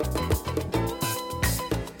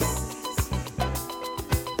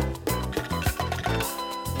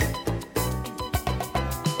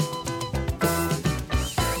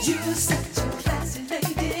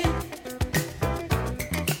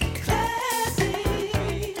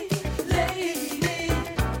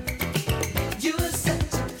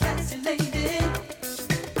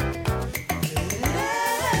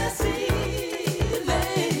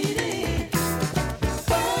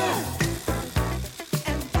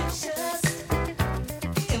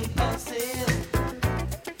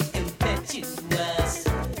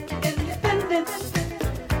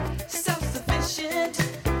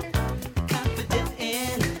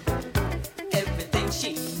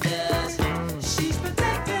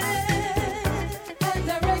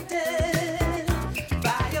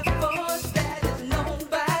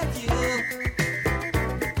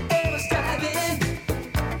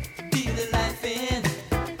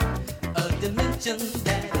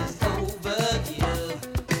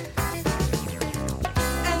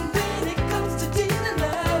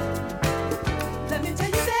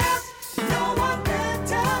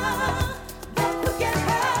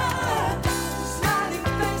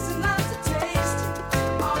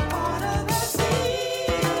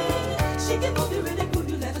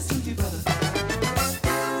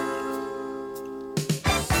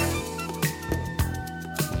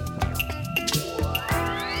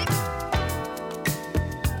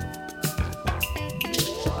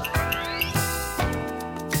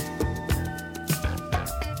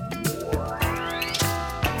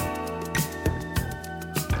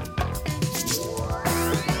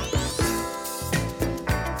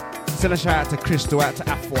 Send a shout out to Crystal, out to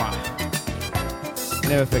Afwa.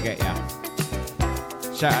 Never forget ya.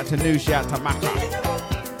 Shout out to Nushi, out to Maka.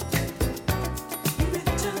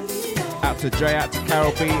 Out to Dre, out to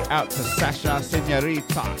Carol B, out to Sasha,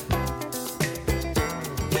 Senorita.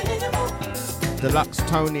 Deluxe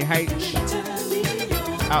Tony H.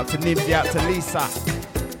 Out to Nimsy, out to Lisa.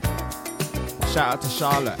 Shout out to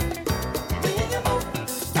Charlotte.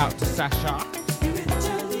 Out to Sasha.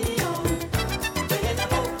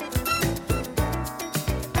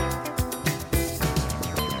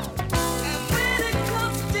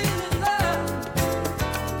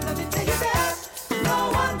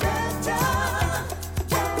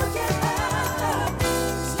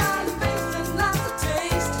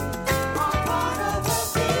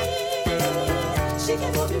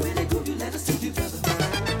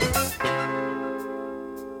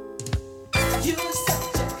 You're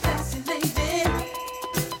such a classy lady.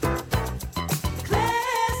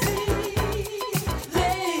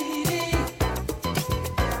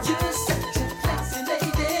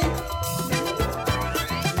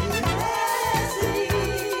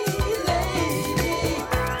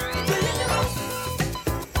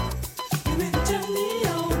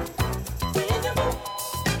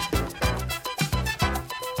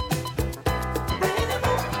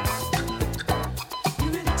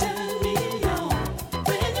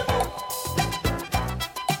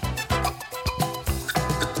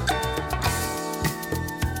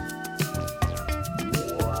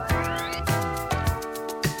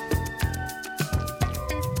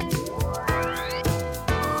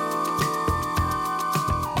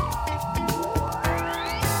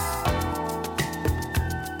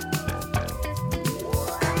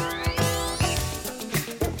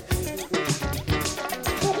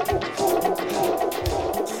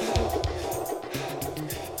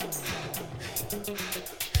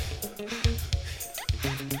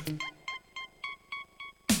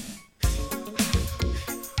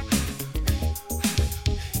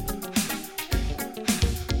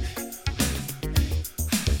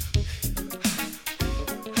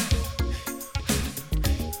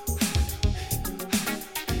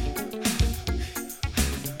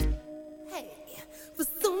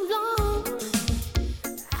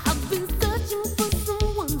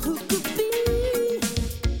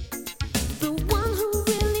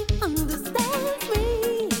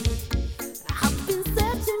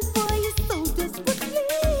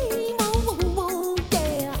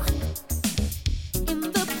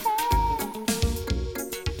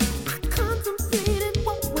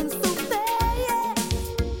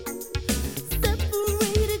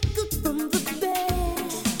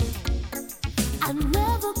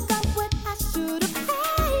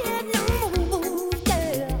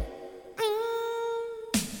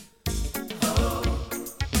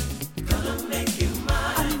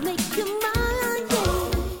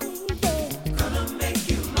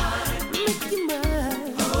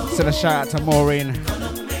 and a shout out to Maureen.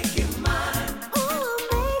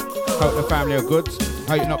 Hope the family are good.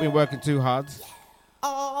 Hope you've not been working too hard.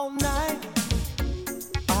 All night,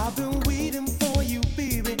 I've been waiting for you,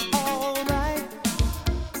 baby, all night.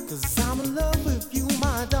 'Cause I'm in love with you,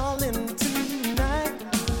 my darling, tonight.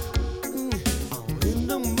 I'm in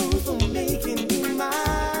the mood for making you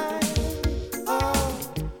mine. Oh.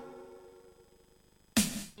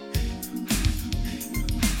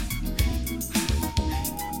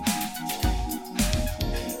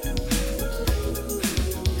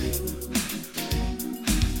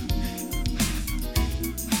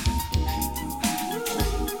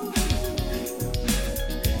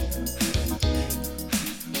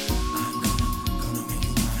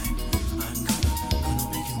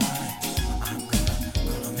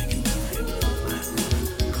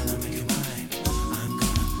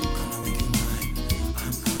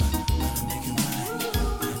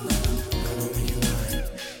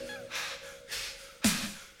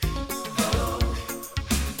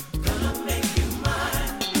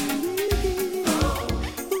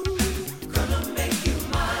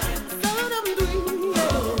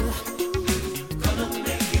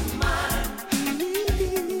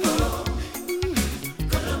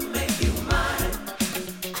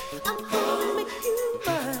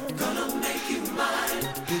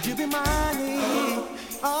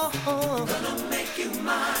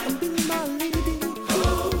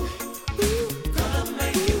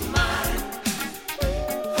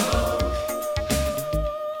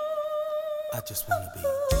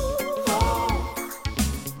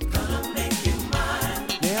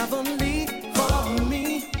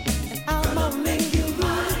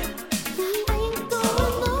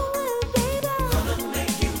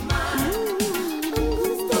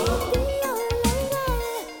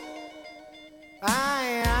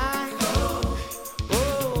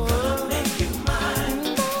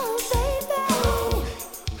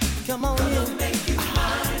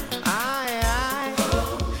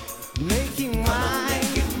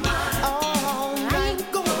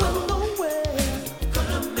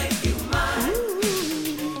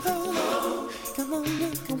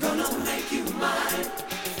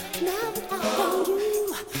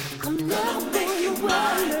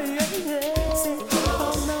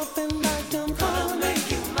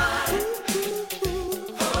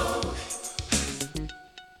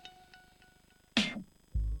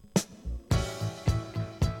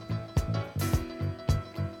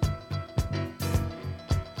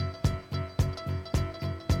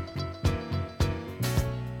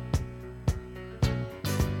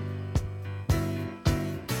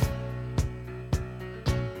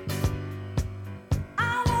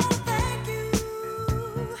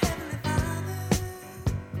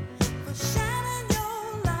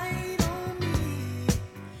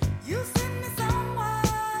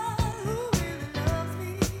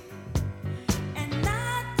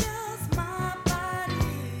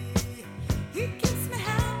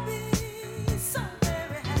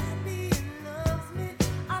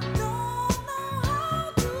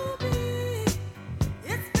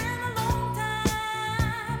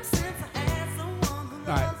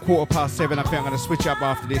 Quarter past 7, I think I'm going to switch up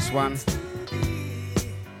after this one.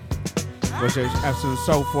 We'll have some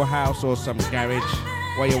soulful house or some garage.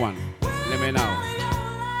 What you want? Let me know.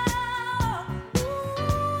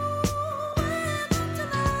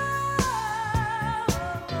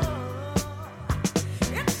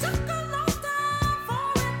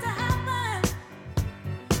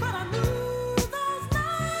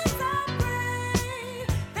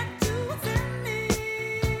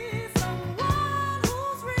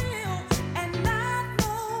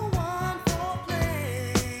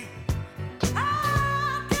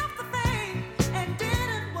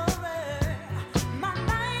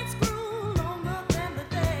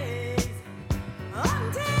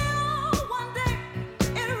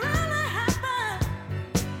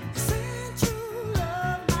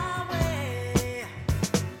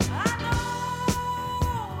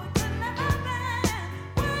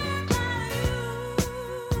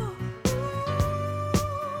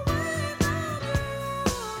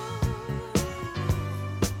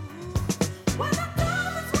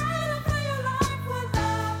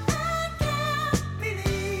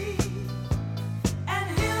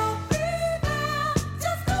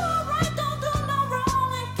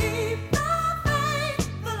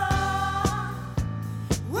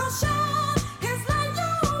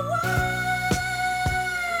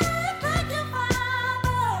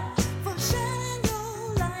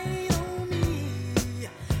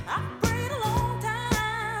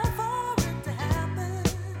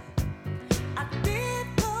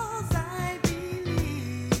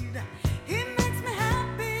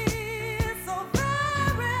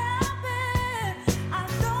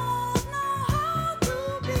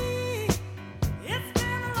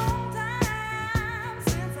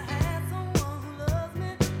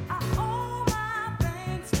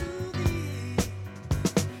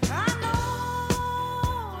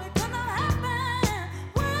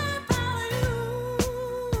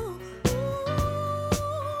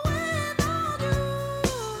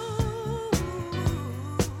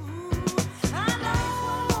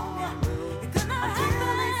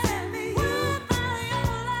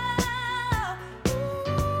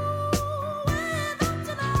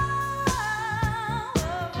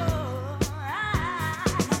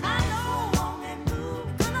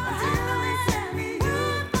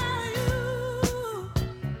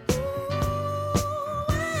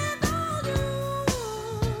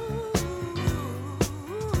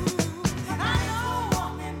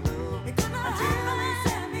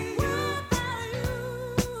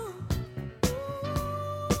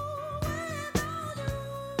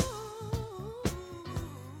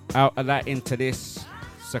 Out of that into this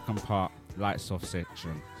second part, lights off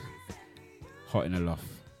section. Hot in the loft.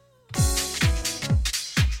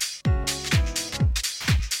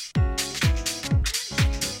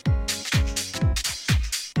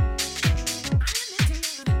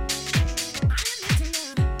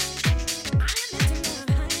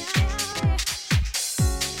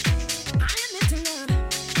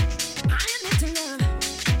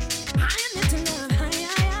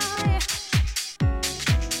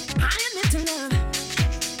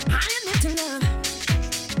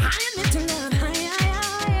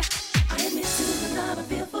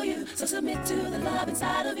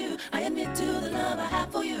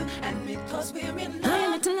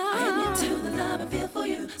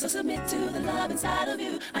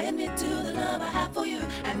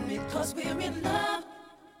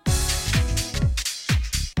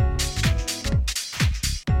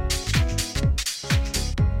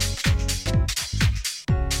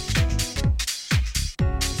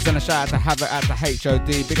 Send a shout out to Have It at the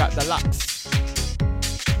HOD. Big up the Lux.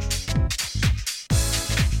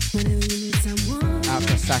 Out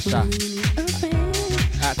to Sasha.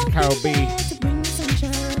 Out to Carol B.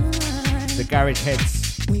 The Garage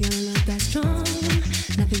Heads. We are love that's strong.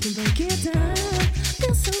 Nothing can break it down.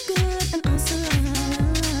 Feels so good and awesome.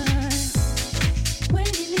 When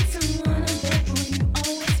you need someone, I'm there for you.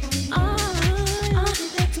 Always for you. I'll be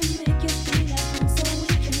there to make you feel at home so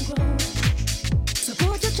we can grow. So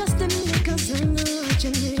put your trust in me, 'cause I know what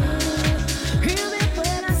you need. Hear me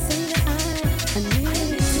when I say that I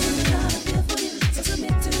admit to the love I feel for you. So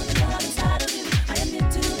submit to the love inside of you. I admit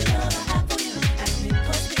to the love I have for you. Admit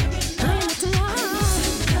 'cause we're in love. I admit to the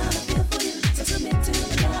love I feel for you. So submit to the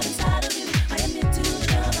love inside of you. I admit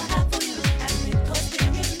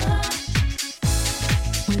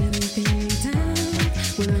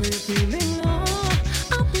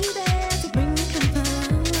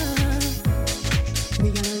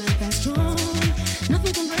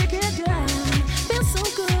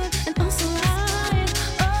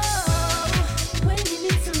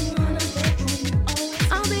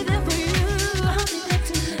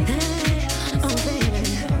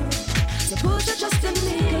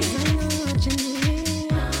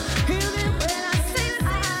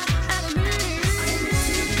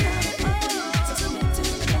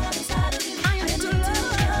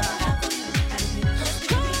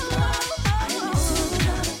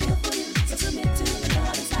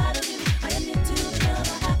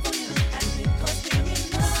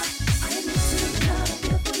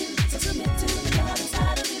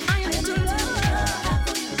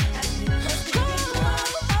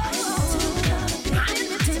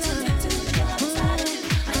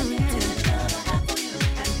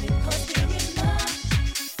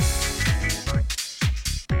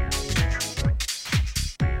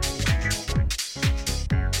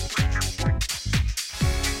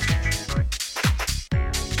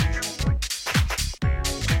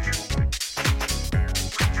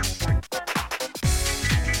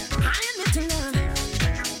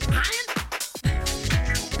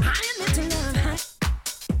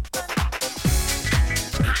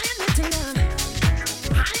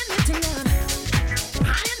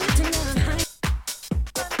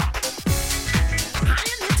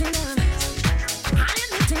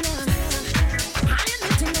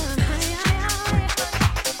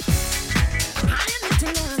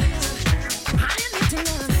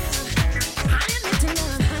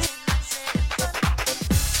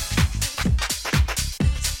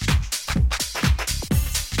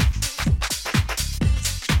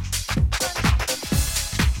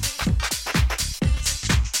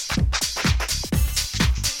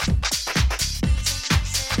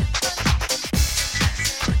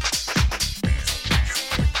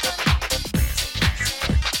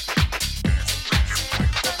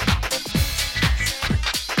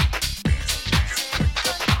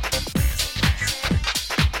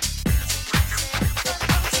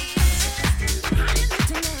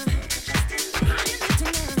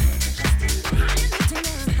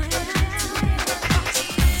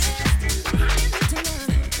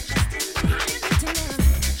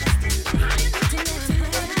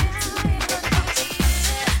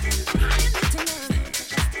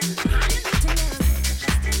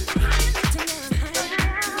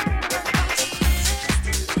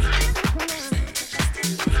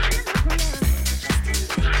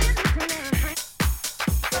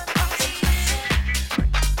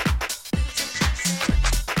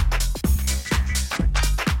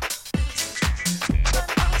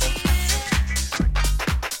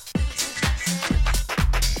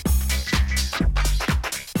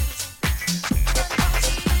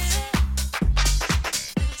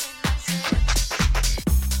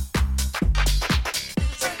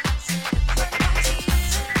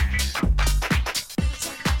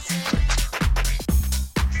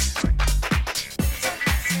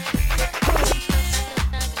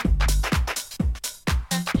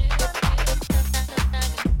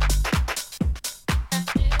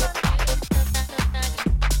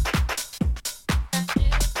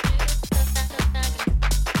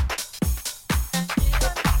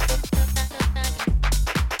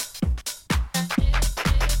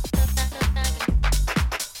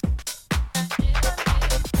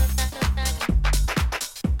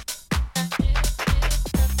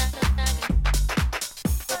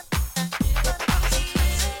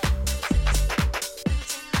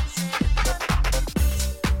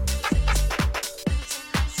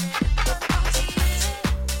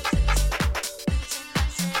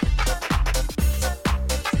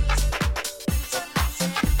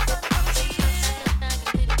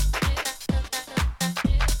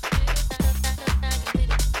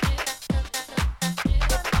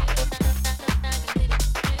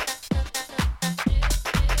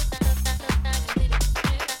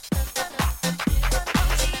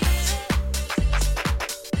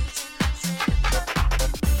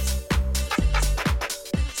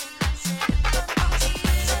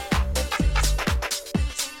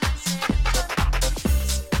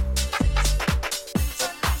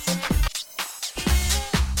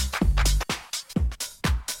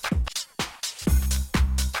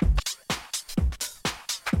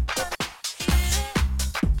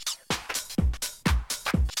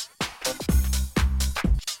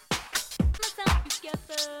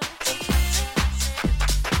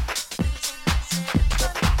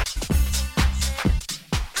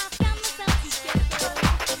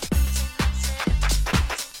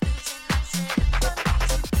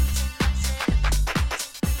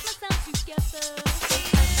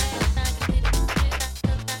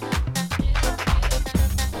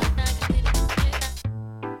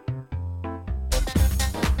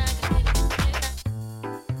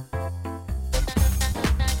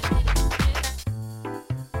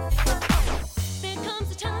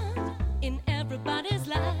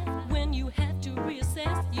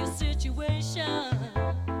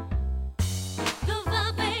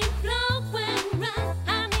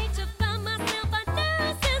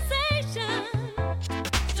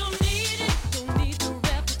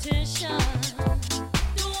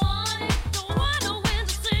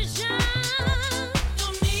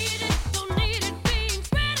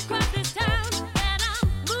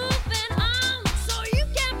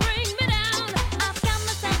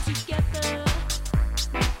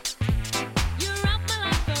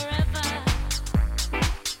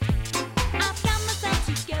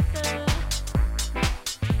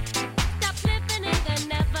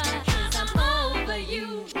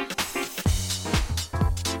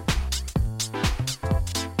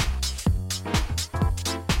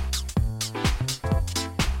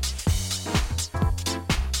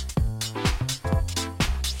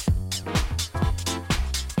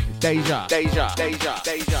Deja. Deja. Deja.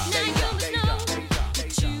 Deja.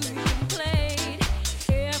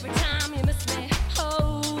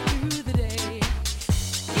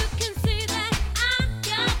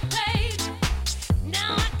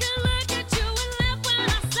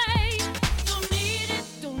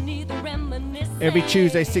 Every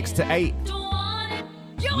Tuesday 6 to 8.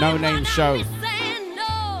 No Name Show.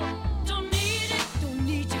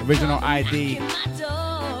 Original ID.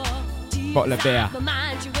 Bottle of beer.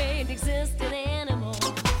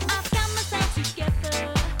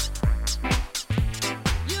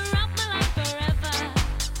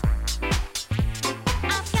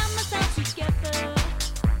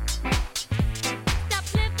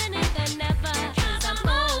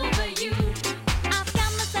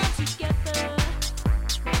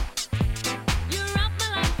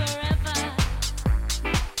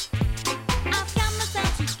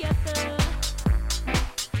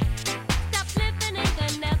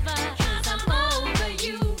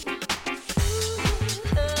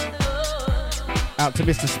 Out to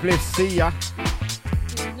Mr. Spliff, see ya.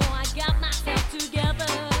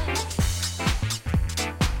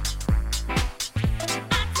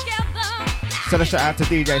 Send a shout out to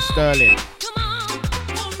DJ Sterling.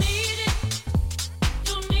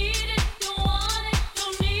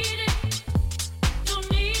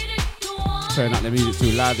 Turn up the music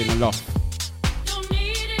too loud in the loft.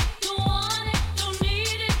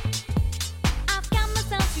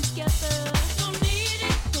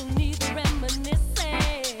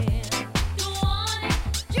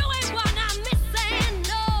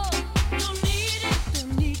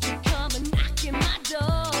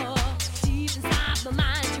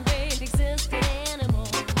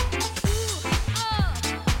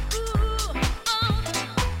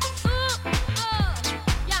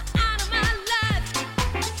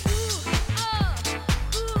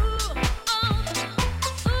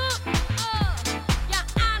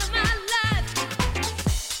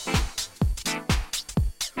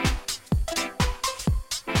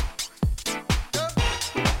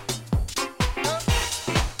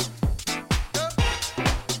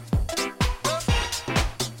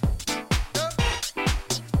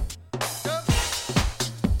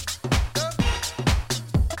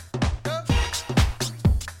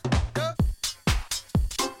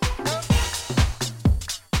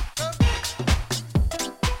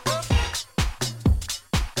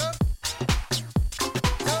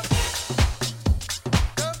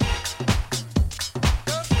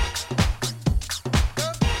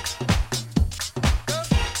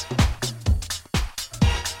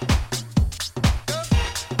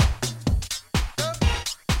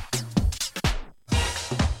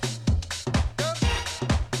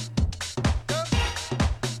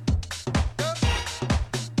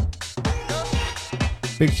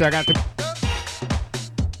 Big shout out to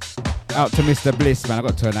Mr. Bliss, man. I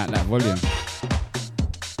got to turn out that volume.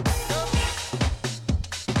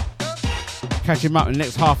 Catch him up in the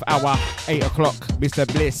next half hour, 8 o'clock. Mr.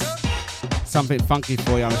 Bliss. Something funky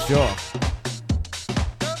for you, I'm sure.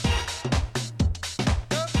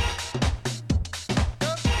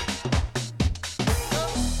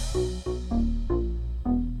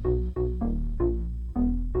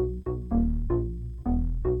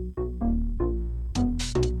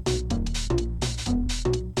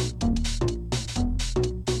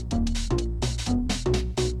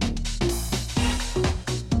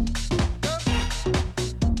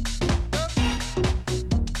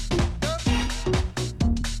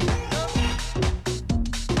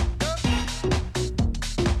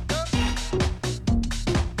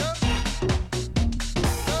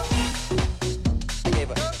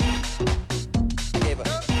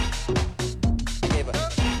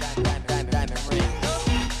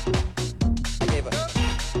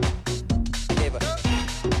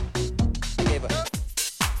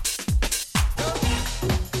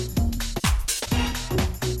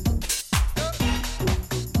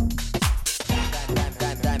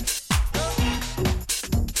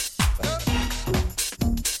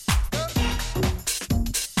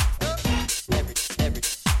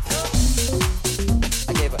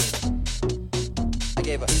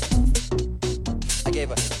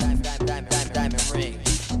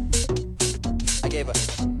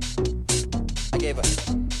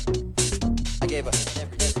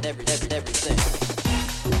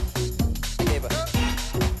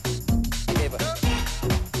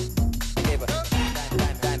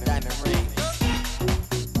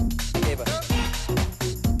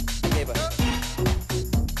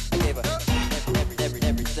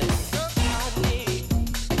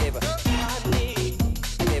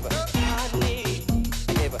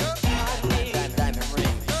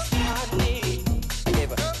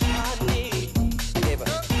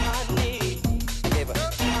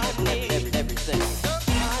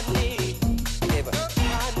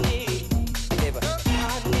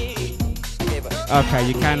 Okay,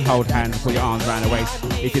 you can hold hands and put your arms around the waist.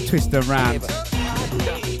 If you twist them round,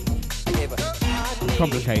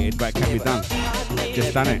 complicated, but it can be done.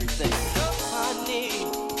 Just done it.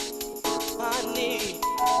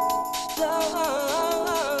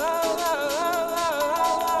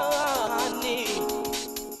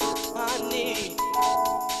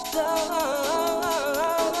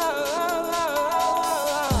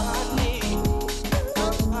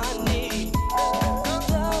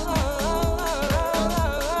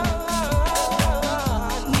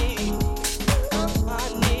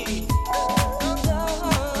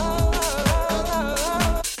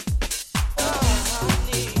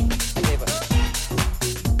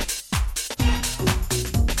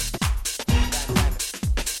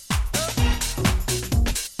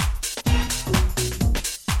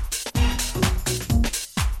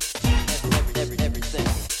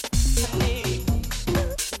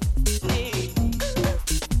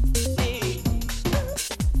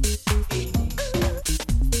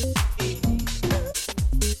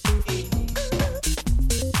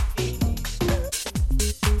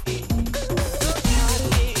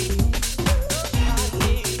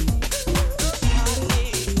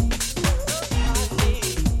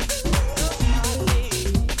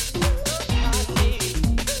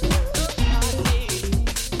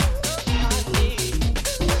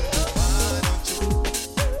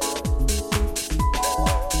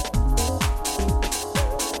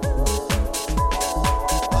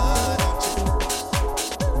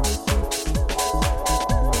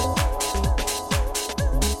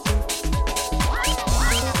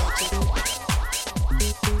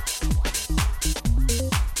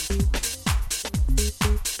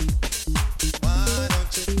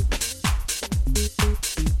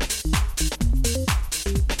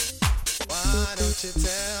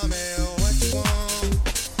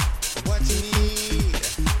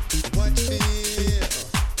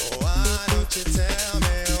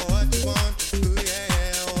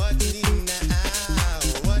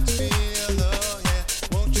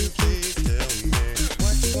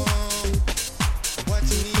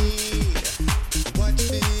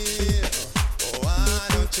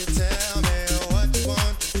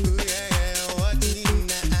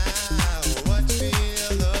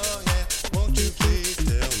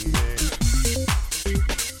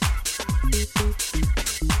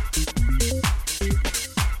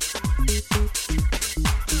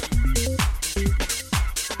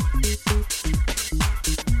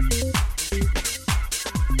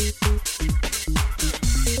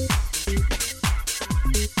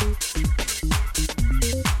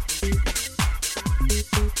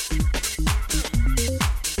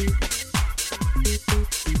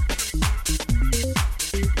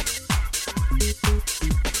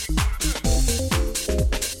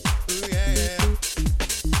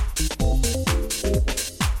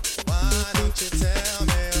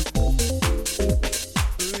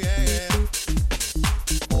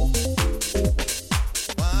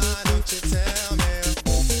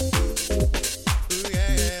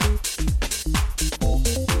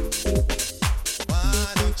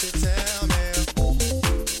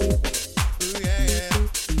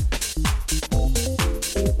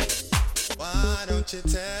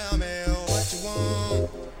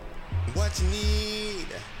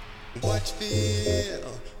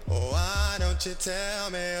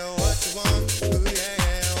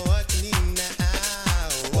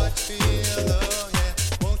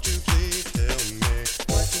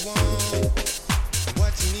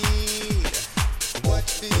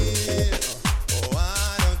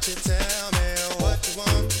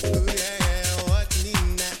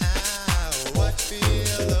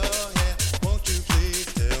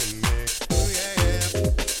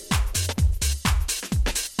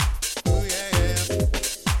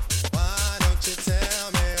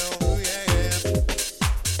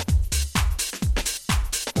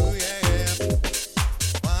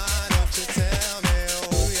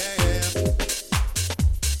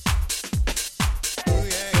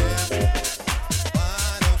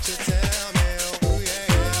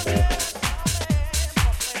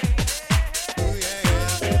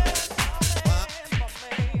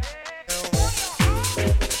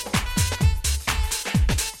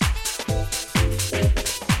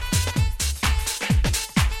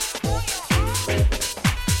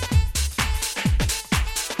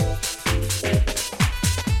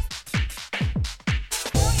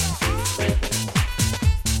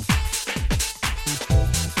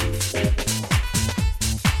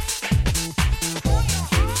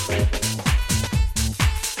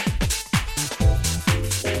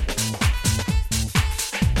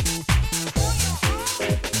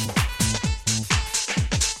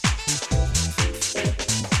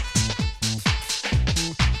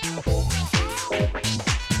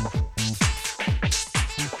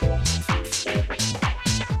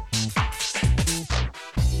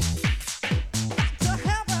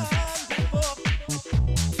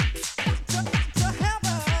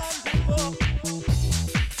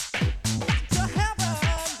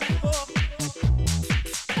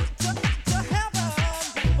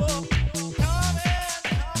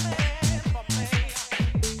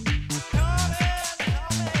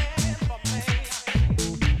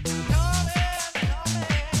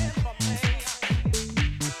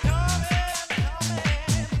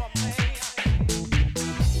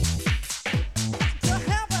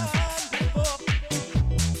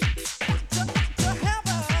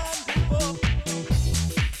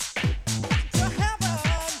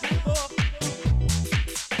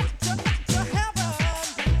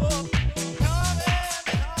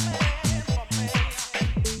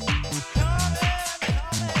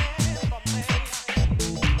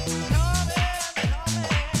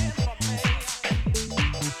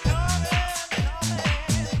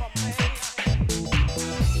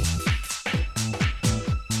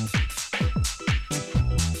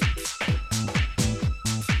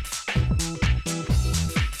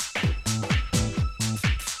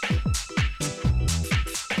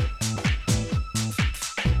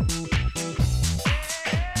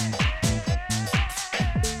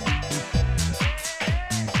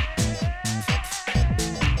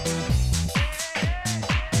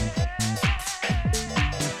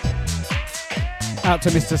 Out to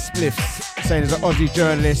Mr. Spliffs, saying as an Aussie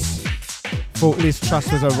journalist, thought Liz Truss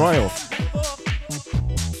was a royal.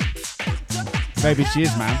 Maybe she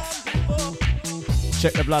is, man.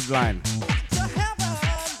 Check the bloodline.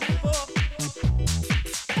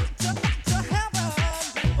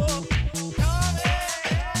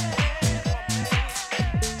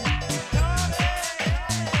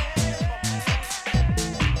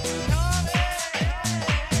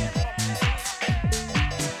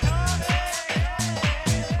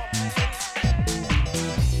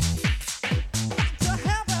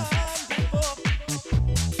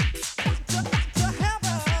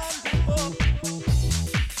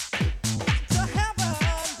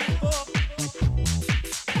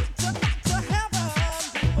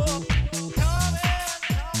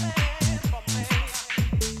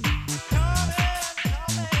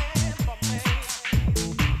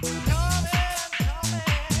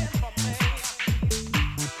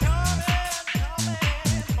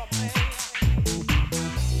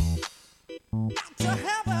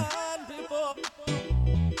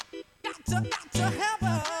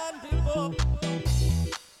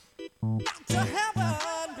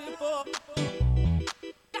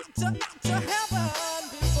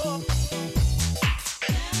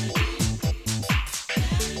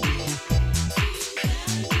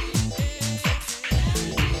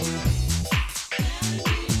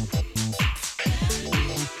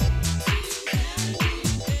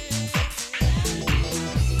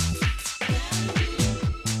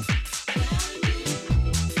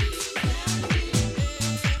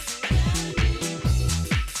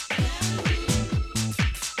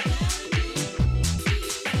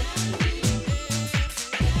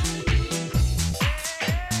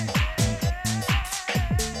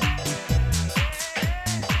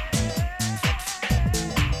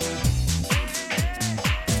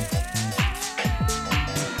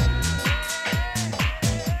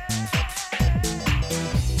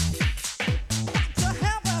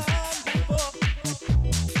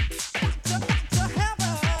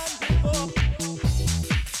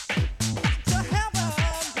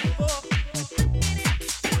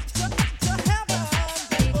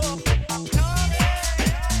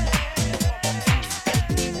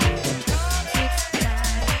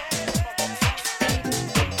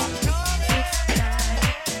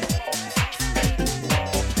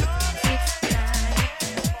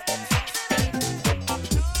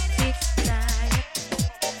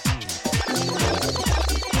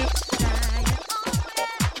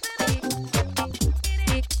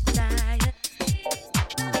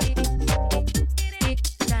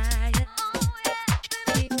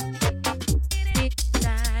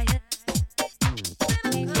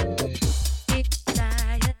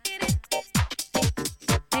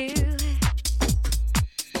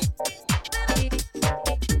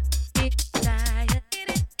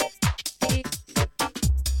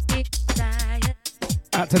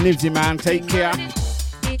 To Nibsy, man, take care.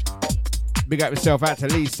 Big up yourself. Out to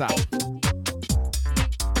Lisa.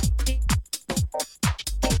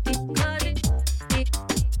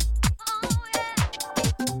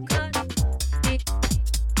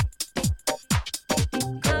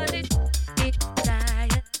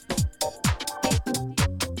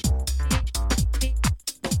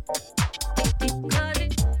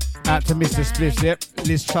 Out to Mr. Spliffs, yep.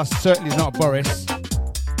 Liz Truss certainly is not Boris.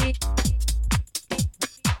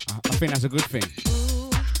 I think that's a good thing.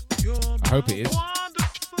 I hope it is.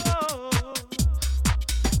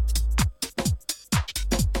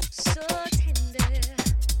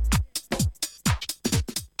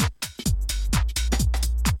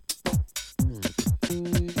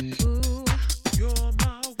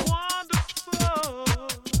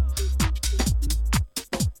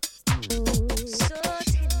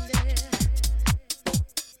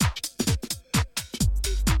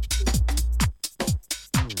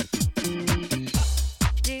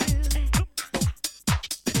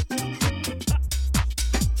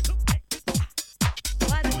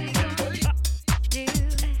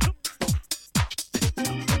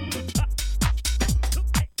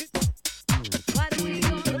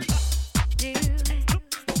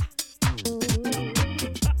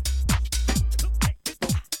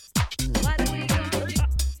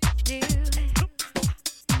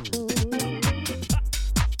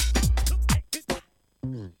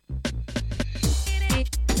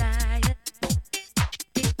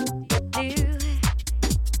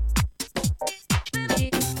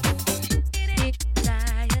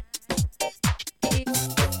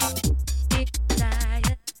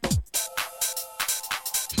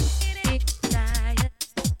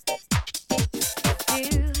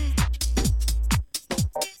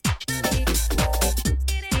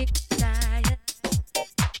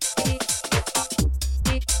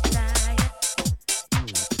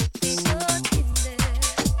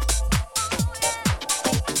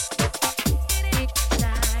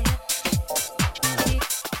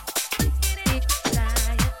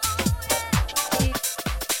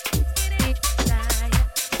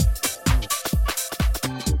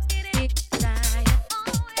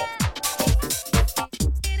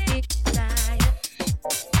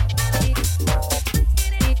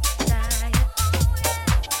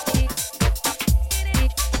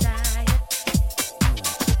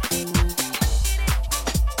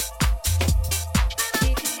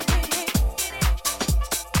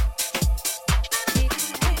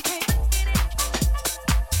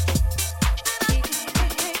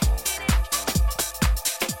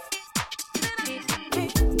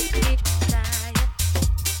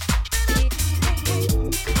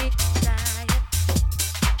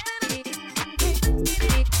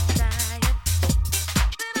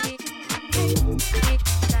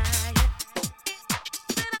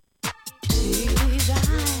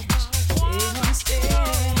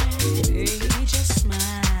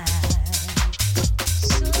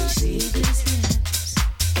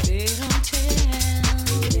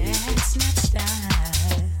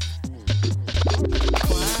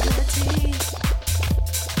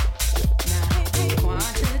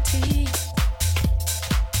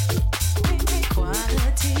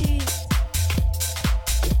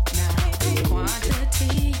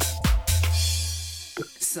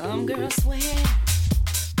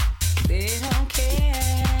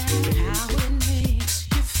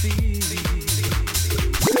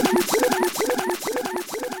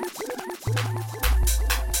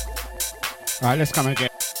 Alright, let's come again.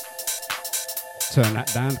 Turn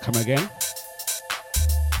that down, come again.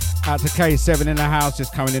 Out to K7 in the house,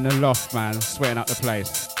 just coming in the loft, man. Sweating up the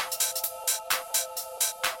place.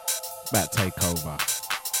 About to take over.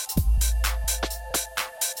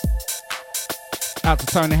 Out to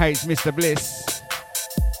Tony H, Mr. Bliss.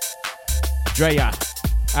 Drea.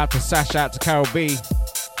 Out to Sasha, out to Carol B.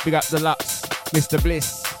 Big up Deluxe, Mr.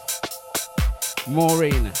 Bliss.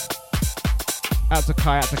 Maureen. Out to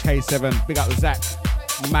Kai, out to K7. Big up Zach,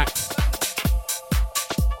 Max.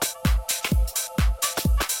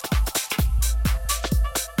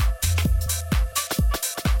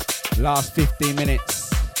 Last 15 minutes.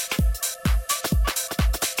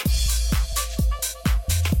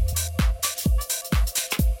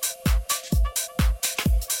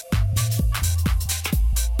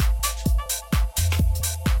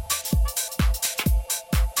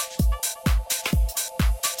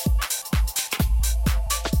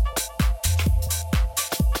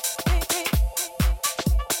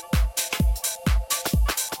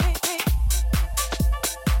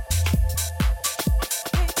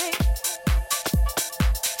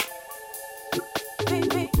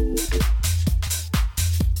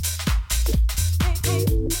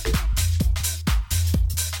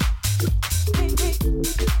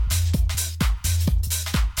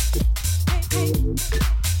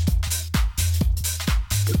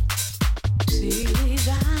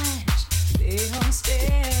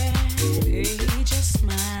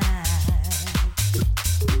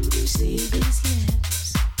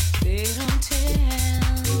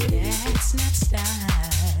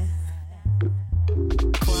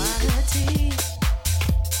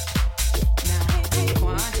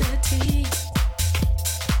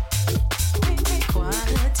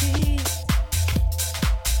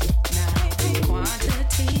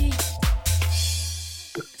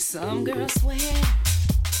 Some girls swear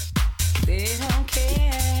they don't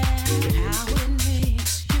care how it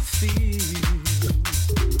makes you feel.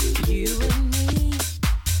 You and me,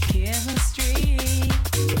 chemistry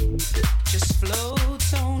just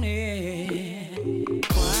floats on it.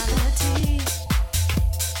 Quality,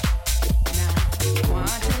 not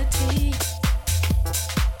quantity.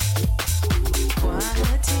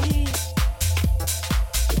 Quality,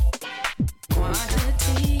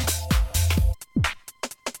 quantity.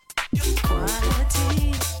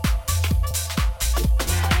 Quality,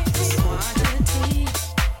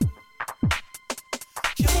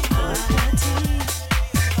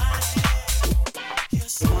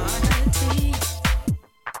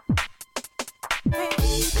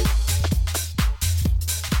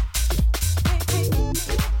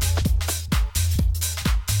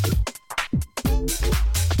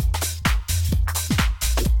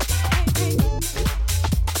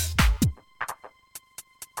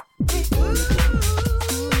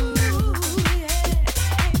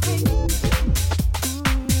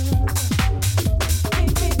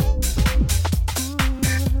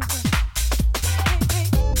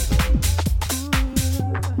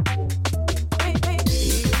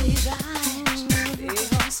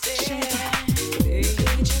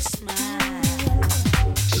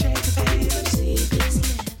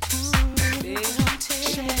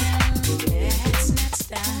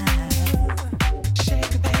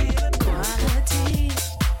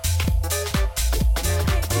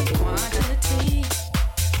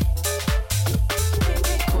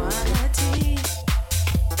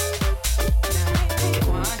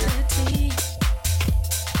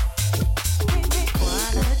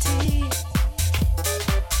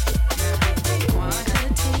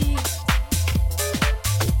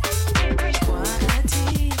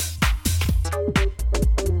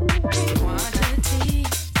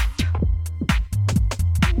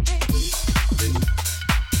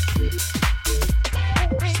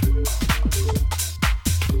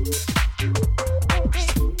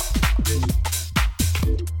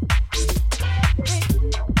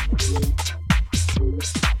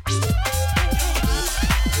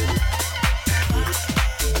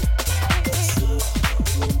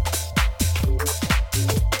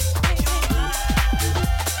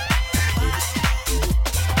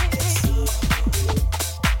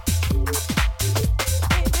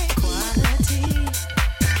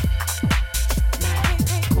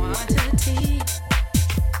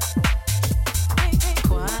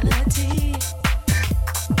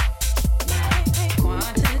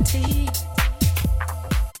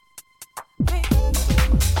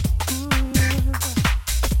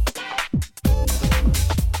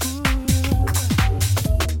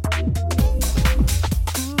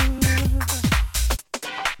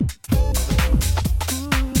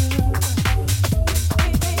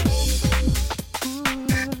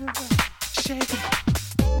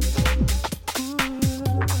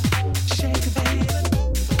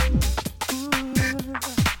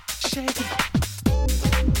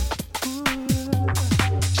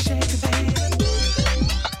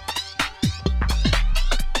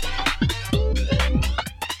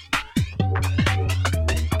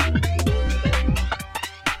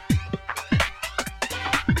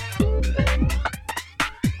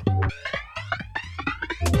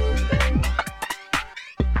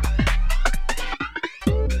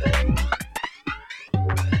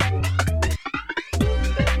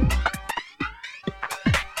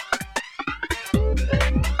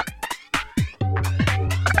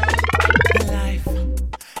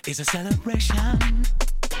 celebration.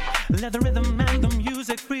 Let the rhythm and the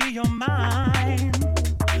music free your mind.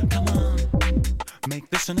 Come on, make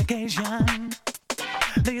this an occasion.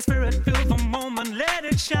 Let your spirit fill the moment, let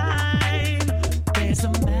it shine. There's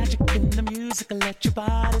a magic in the music, let your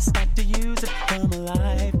body start to use it, come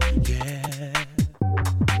alive, yeah.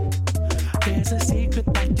 There's a secret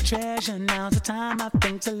that you treasure, now's the time I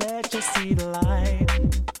think to let you see the light.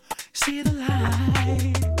 See the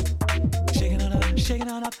light. Shaking on up, shaking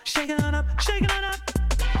on up, shaking on up, shaking on up.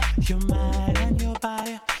 Your mind and your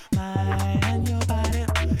body, mind and your body.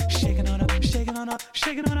 Shaking on up, shaking on up,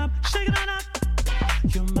 shaking on up, shaking on up.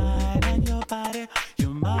 Your mind and your body, your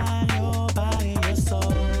mind, your body, your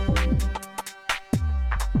soul.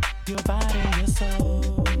 Your body, your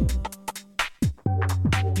soul.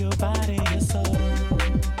 Your body, your soul.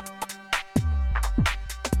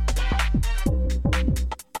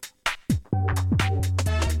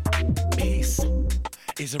 Peace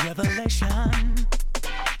is a revelation.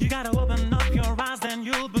 You gotta open up your eyes, then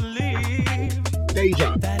you'll believe.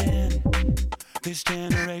 Deja. That in this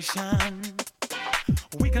generation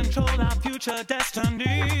we control our future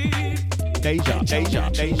destiny. Deja.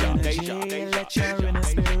 Let your inner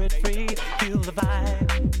spirit free. Feel the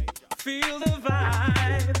vibe. Feel the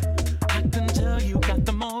vibe. I can tell you got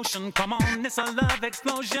the motion. Come on, it's a love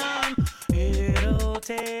explosion. It'll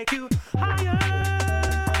take you higher.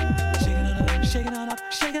 Shaking on up,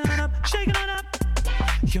 shaking on up, shaking on up.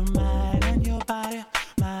 Your mind and your body,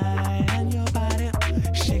 mind and your body.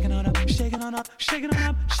 Shaking on up, shaking on up, shaking on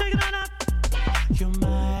up, shaking on up. Your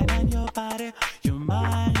mind and your body, your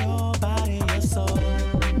mind, your body, your soul.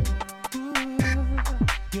 Ooh,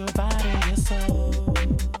 your body, your soul.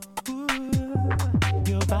 Ooh,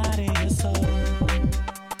 your body, your soul.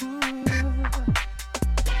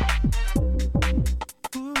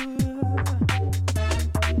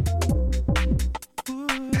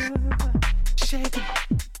 Shake it.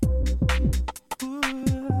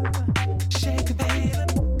 Shake it, baby.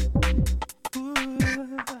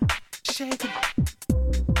 Shake it.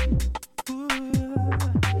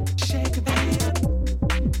 Shake it, baby.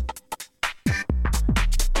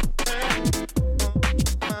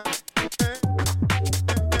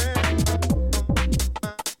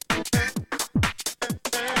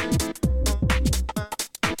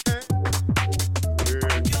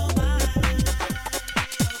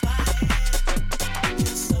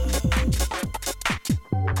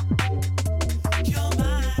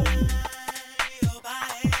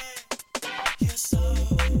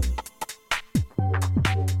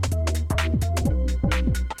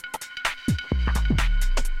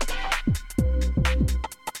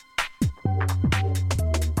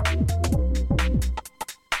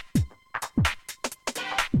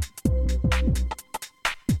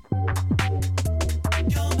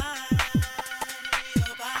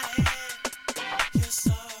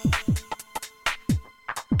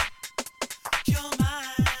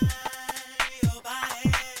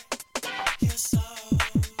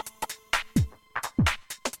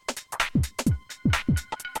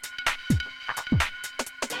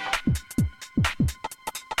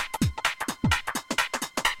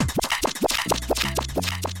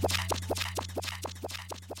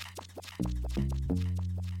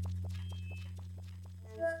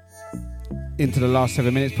 Into the last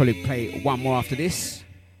 7 minutes, probably play one more after this.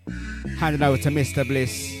 Handing over to Mr.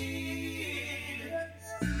 Bliss.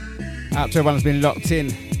 Out to everyone who's been locked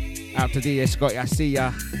in. Out to DJ Scotty, I see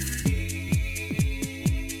ya.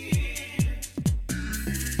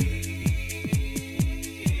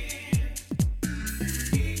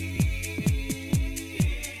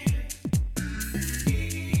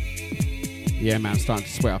 Yeah, man, I'm starting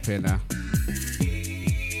to sweat up here now.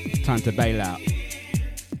 Time to bail out.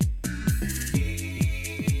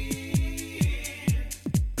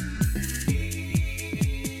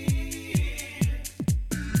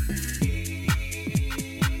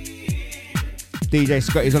 DJ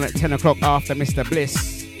Scotty's on at 10 o'clock after Mr.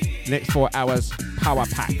 Bliss. Next 4 hours, power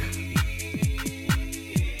pack.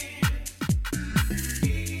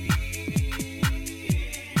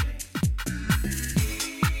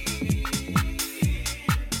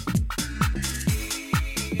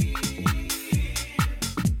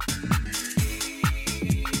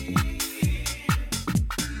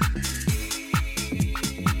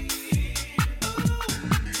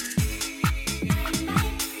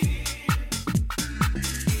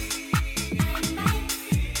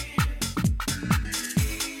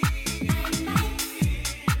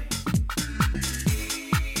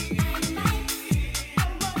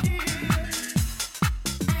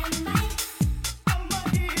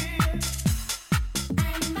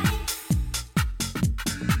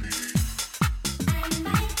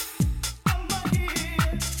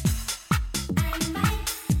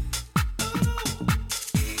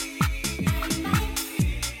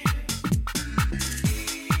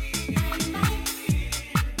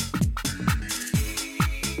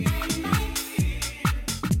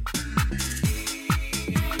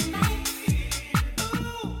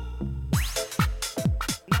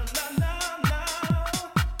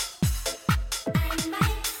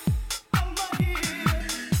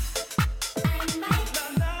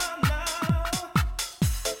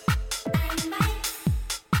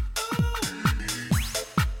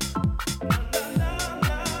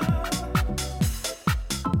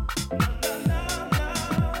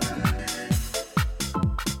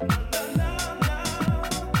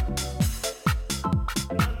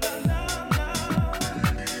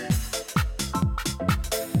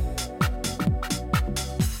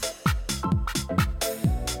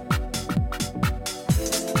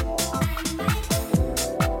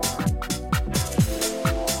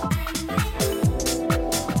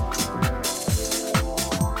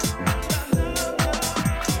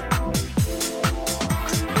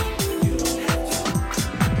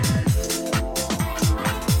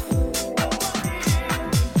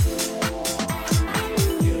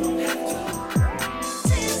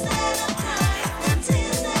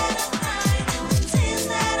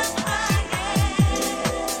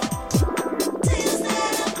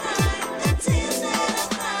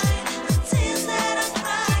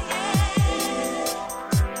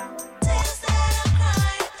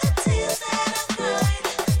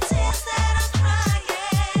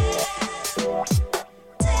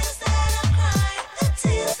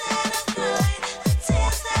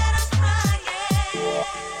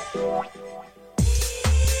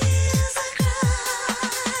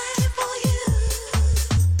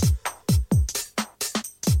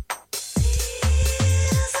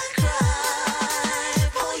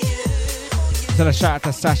 to the shout out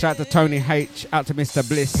to Sash, out to Tony H, out to Mr.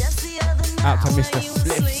 Bliss, out to Mr.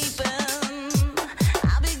 Spliffs,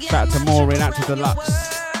 shout out to Maureen, out to Deluxe,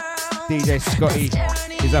 DJ Scotty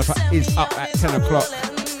is up at 10 o'clock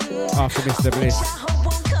after Mr. Bliss.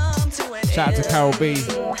 Shout out to Carol B,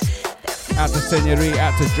 out to Senorita,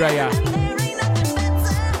 out to Drea,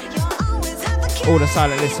 all the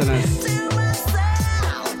silent listeners.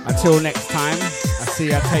 Until next time, I see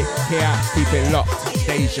ya, take care, keep it locked,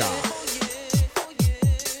 Deja.